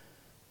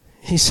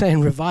 He's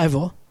saying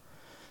revival,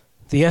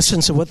 the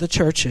essence of what the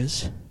church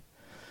is,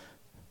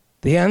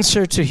 the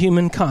answer to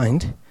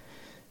humankind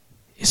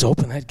is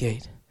open that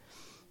gate.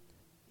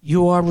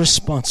 You are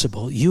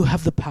responsible. You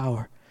have the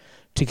power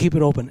to keep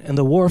it open. And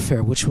the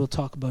warfare, which we'll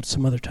talk about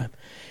some other time,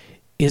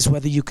 is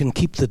whether you can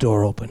keep the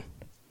door open,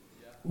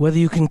 whether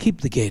you can keep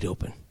the gate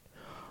open.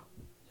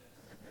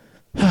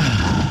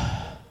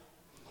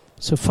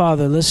 So,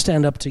 Father, let's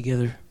stand up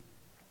together.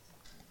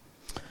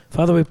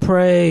 Father, we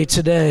pray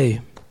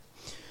today,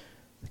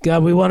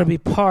 God, we want to be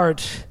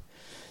part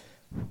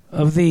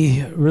of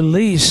the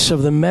release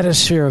of the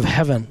metasphere of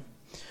heaven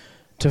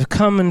to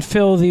come and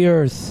fill the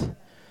earth.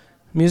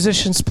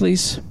 Musicians,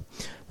 please.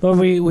 Lord,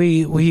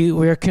 we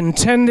are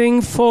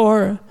contending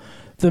for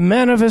the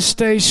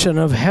manifestation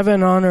of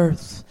heaven on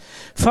earth.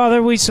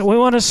 Father, we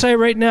want to say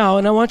right now,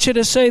 and I want you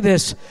to say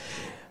this.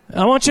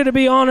 I want you to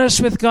be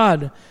honest with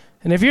God.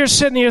 And if you're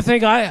sitting here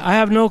thinking, I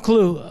have no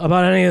clue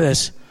about any of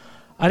this.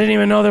 I didn't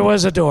even know there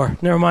was a door.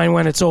 Never mind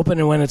when it's open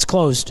and when it's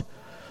closed.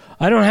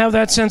 I don't have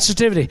that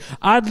sensitivity.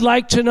 I'd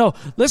like to know.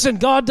 Listen,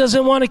 God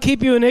doesn't want to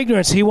keep you in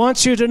ignorance. He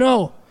wants you to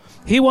know.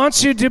 He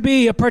wants you to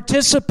be a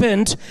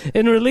participant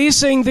in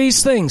releasing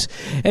these things.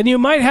 And you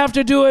might have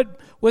to do it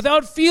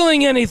without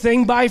feeling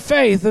anything by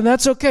faith, and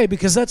that's okay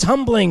because that's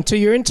humbling to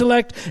your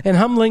intellect and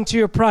humbling to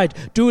your pride.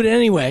 Do it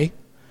anyway.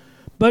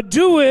 But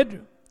do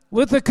it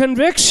with the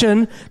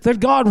conviction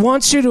that God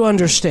wants you to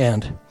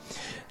understand,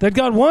 that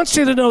God wants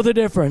you to know the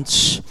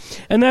difference,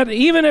 and that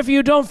even if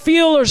you don't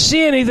feel or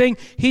see anything,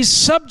 He's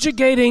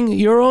subjugating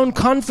your own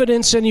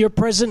confidence in your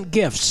present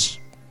gifts.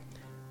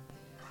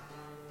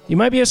 You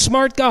might be a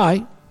smart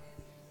guy.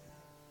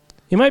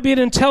 You might be an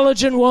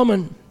intelligent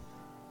woman.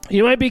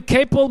 You might be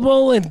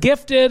capable and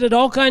gifted at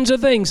all kinds of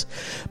things.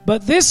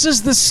 But this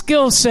is the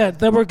skill set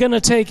that we're going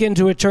to take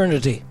into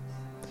eternity.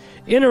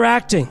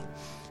 Interacting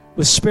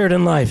with spirit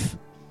and life.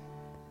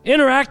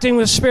 Interacting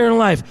with spirit and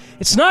life.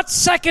 It's not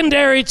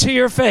secondary to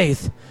your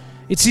faith.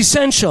 It's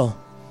essential.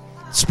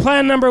 It's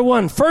plan number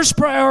one. First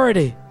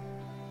priority.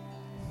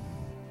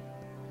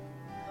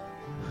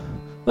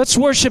 Let's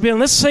worship Him.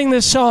 Let's sing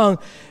this song.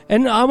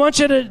 And I want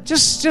you to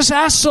just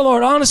ask the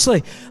Lord,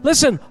 honestly.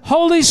 Listen,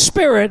 Holy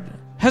Spirit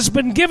has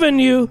been given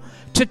you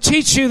to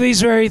teach you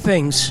these very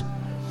things.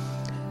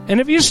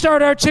 And if you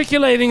start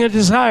articulating a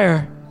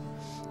desire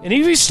And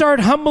if you start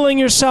humbling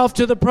yourself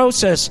to the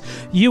process,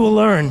 you will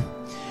learn.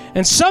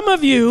 And some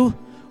of you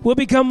will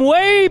become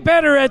way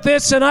better at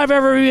this than I've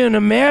ever even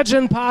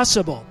imagined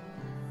possible.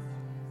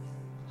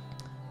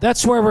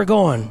 That's where we're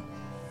going.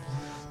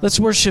 Let's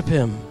worship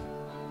Him.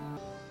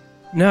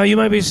 Now, you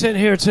might be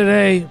sitting here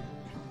today,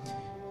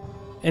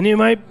 and you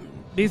might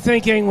be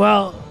thinking,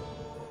 well,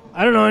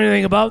 I don't know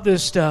anything about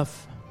this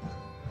stuff.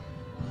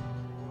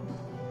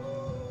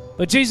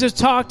 But Jesus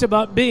talked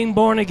about being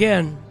born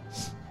again.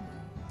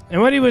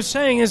 And what He was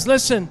saying is,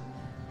 listen,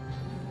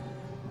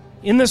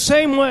 in the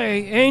same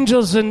way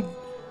angels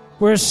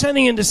were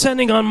ascending and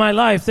descending on my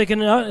life, they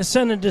can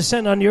ascend and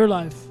descend on your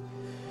life.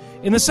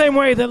 In the same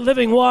way that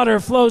living water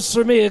flows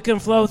through me, it can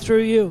flow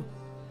through you.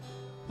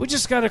 We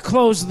just got to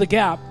close the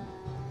gap.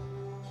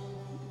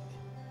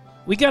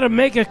 We got to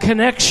make a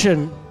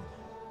connection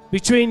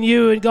between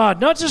you and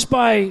God, not just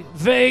by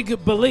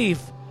vague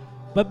belief,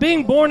 but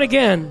being born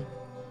again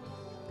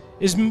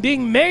is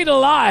being made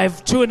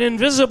alive to an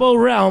invisible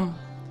realm.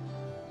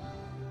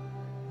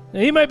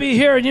 Now, you might be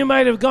here and you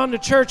might have gone to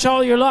church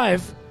all your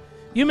life.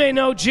 You may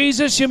know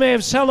Jesus. You may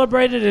have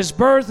celebrated His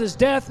birth, His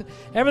death,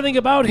 everything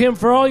about Him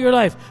for all your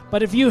life.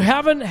 But if you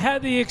haven't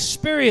had the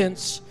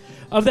experience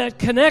of that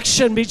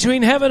connection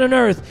between heaven and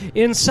earth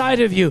inside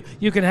of you,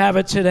 you can have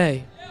it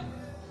today.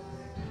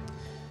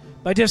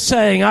 By just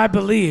saying, I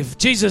believe.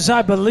 Jesus,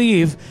 I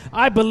believe.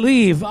 I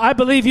believe. I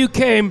believe you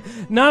came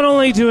not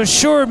only to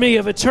assure me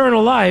of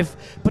eternal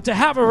life, but to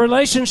have a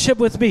relationship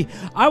with me.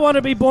 I want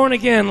to be born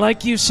again,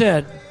 like you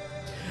said.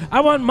 I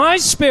want my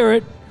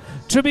spirit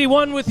to be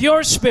one with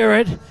your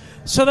spirit,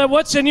 so that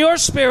what's in your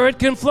spirit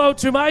can flow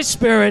to my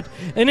spirit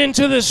and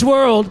into this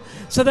world,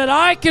 so that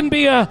I can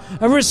be a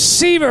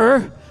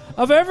receiver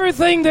of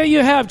everything that you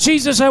have.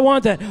 Jesus, I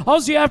want that.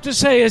 All you have to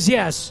say is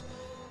yes.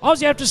 All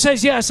you have to say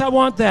is, yes, I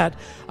want that.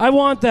 I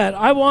want that.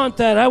 I want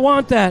that. I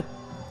want that.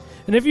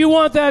 And if you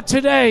want that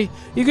today,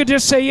 you could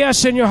just say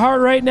yes in your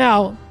heart right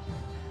now.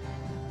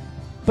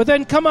 But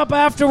then come up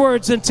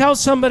afterwards and tell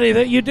somebody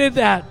that you did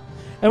that.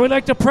 And we'd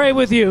like to pray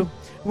with you.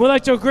 We'd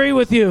like to agree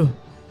with you.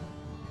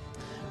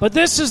 But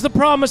this is the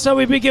promise that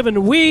we've been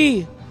given.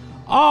 We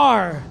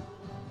are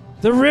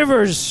the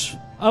rivers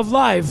of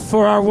life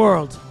for our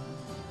world.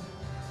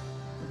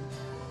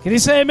 Can you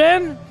say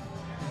amen?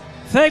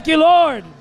 Thank you, Lord.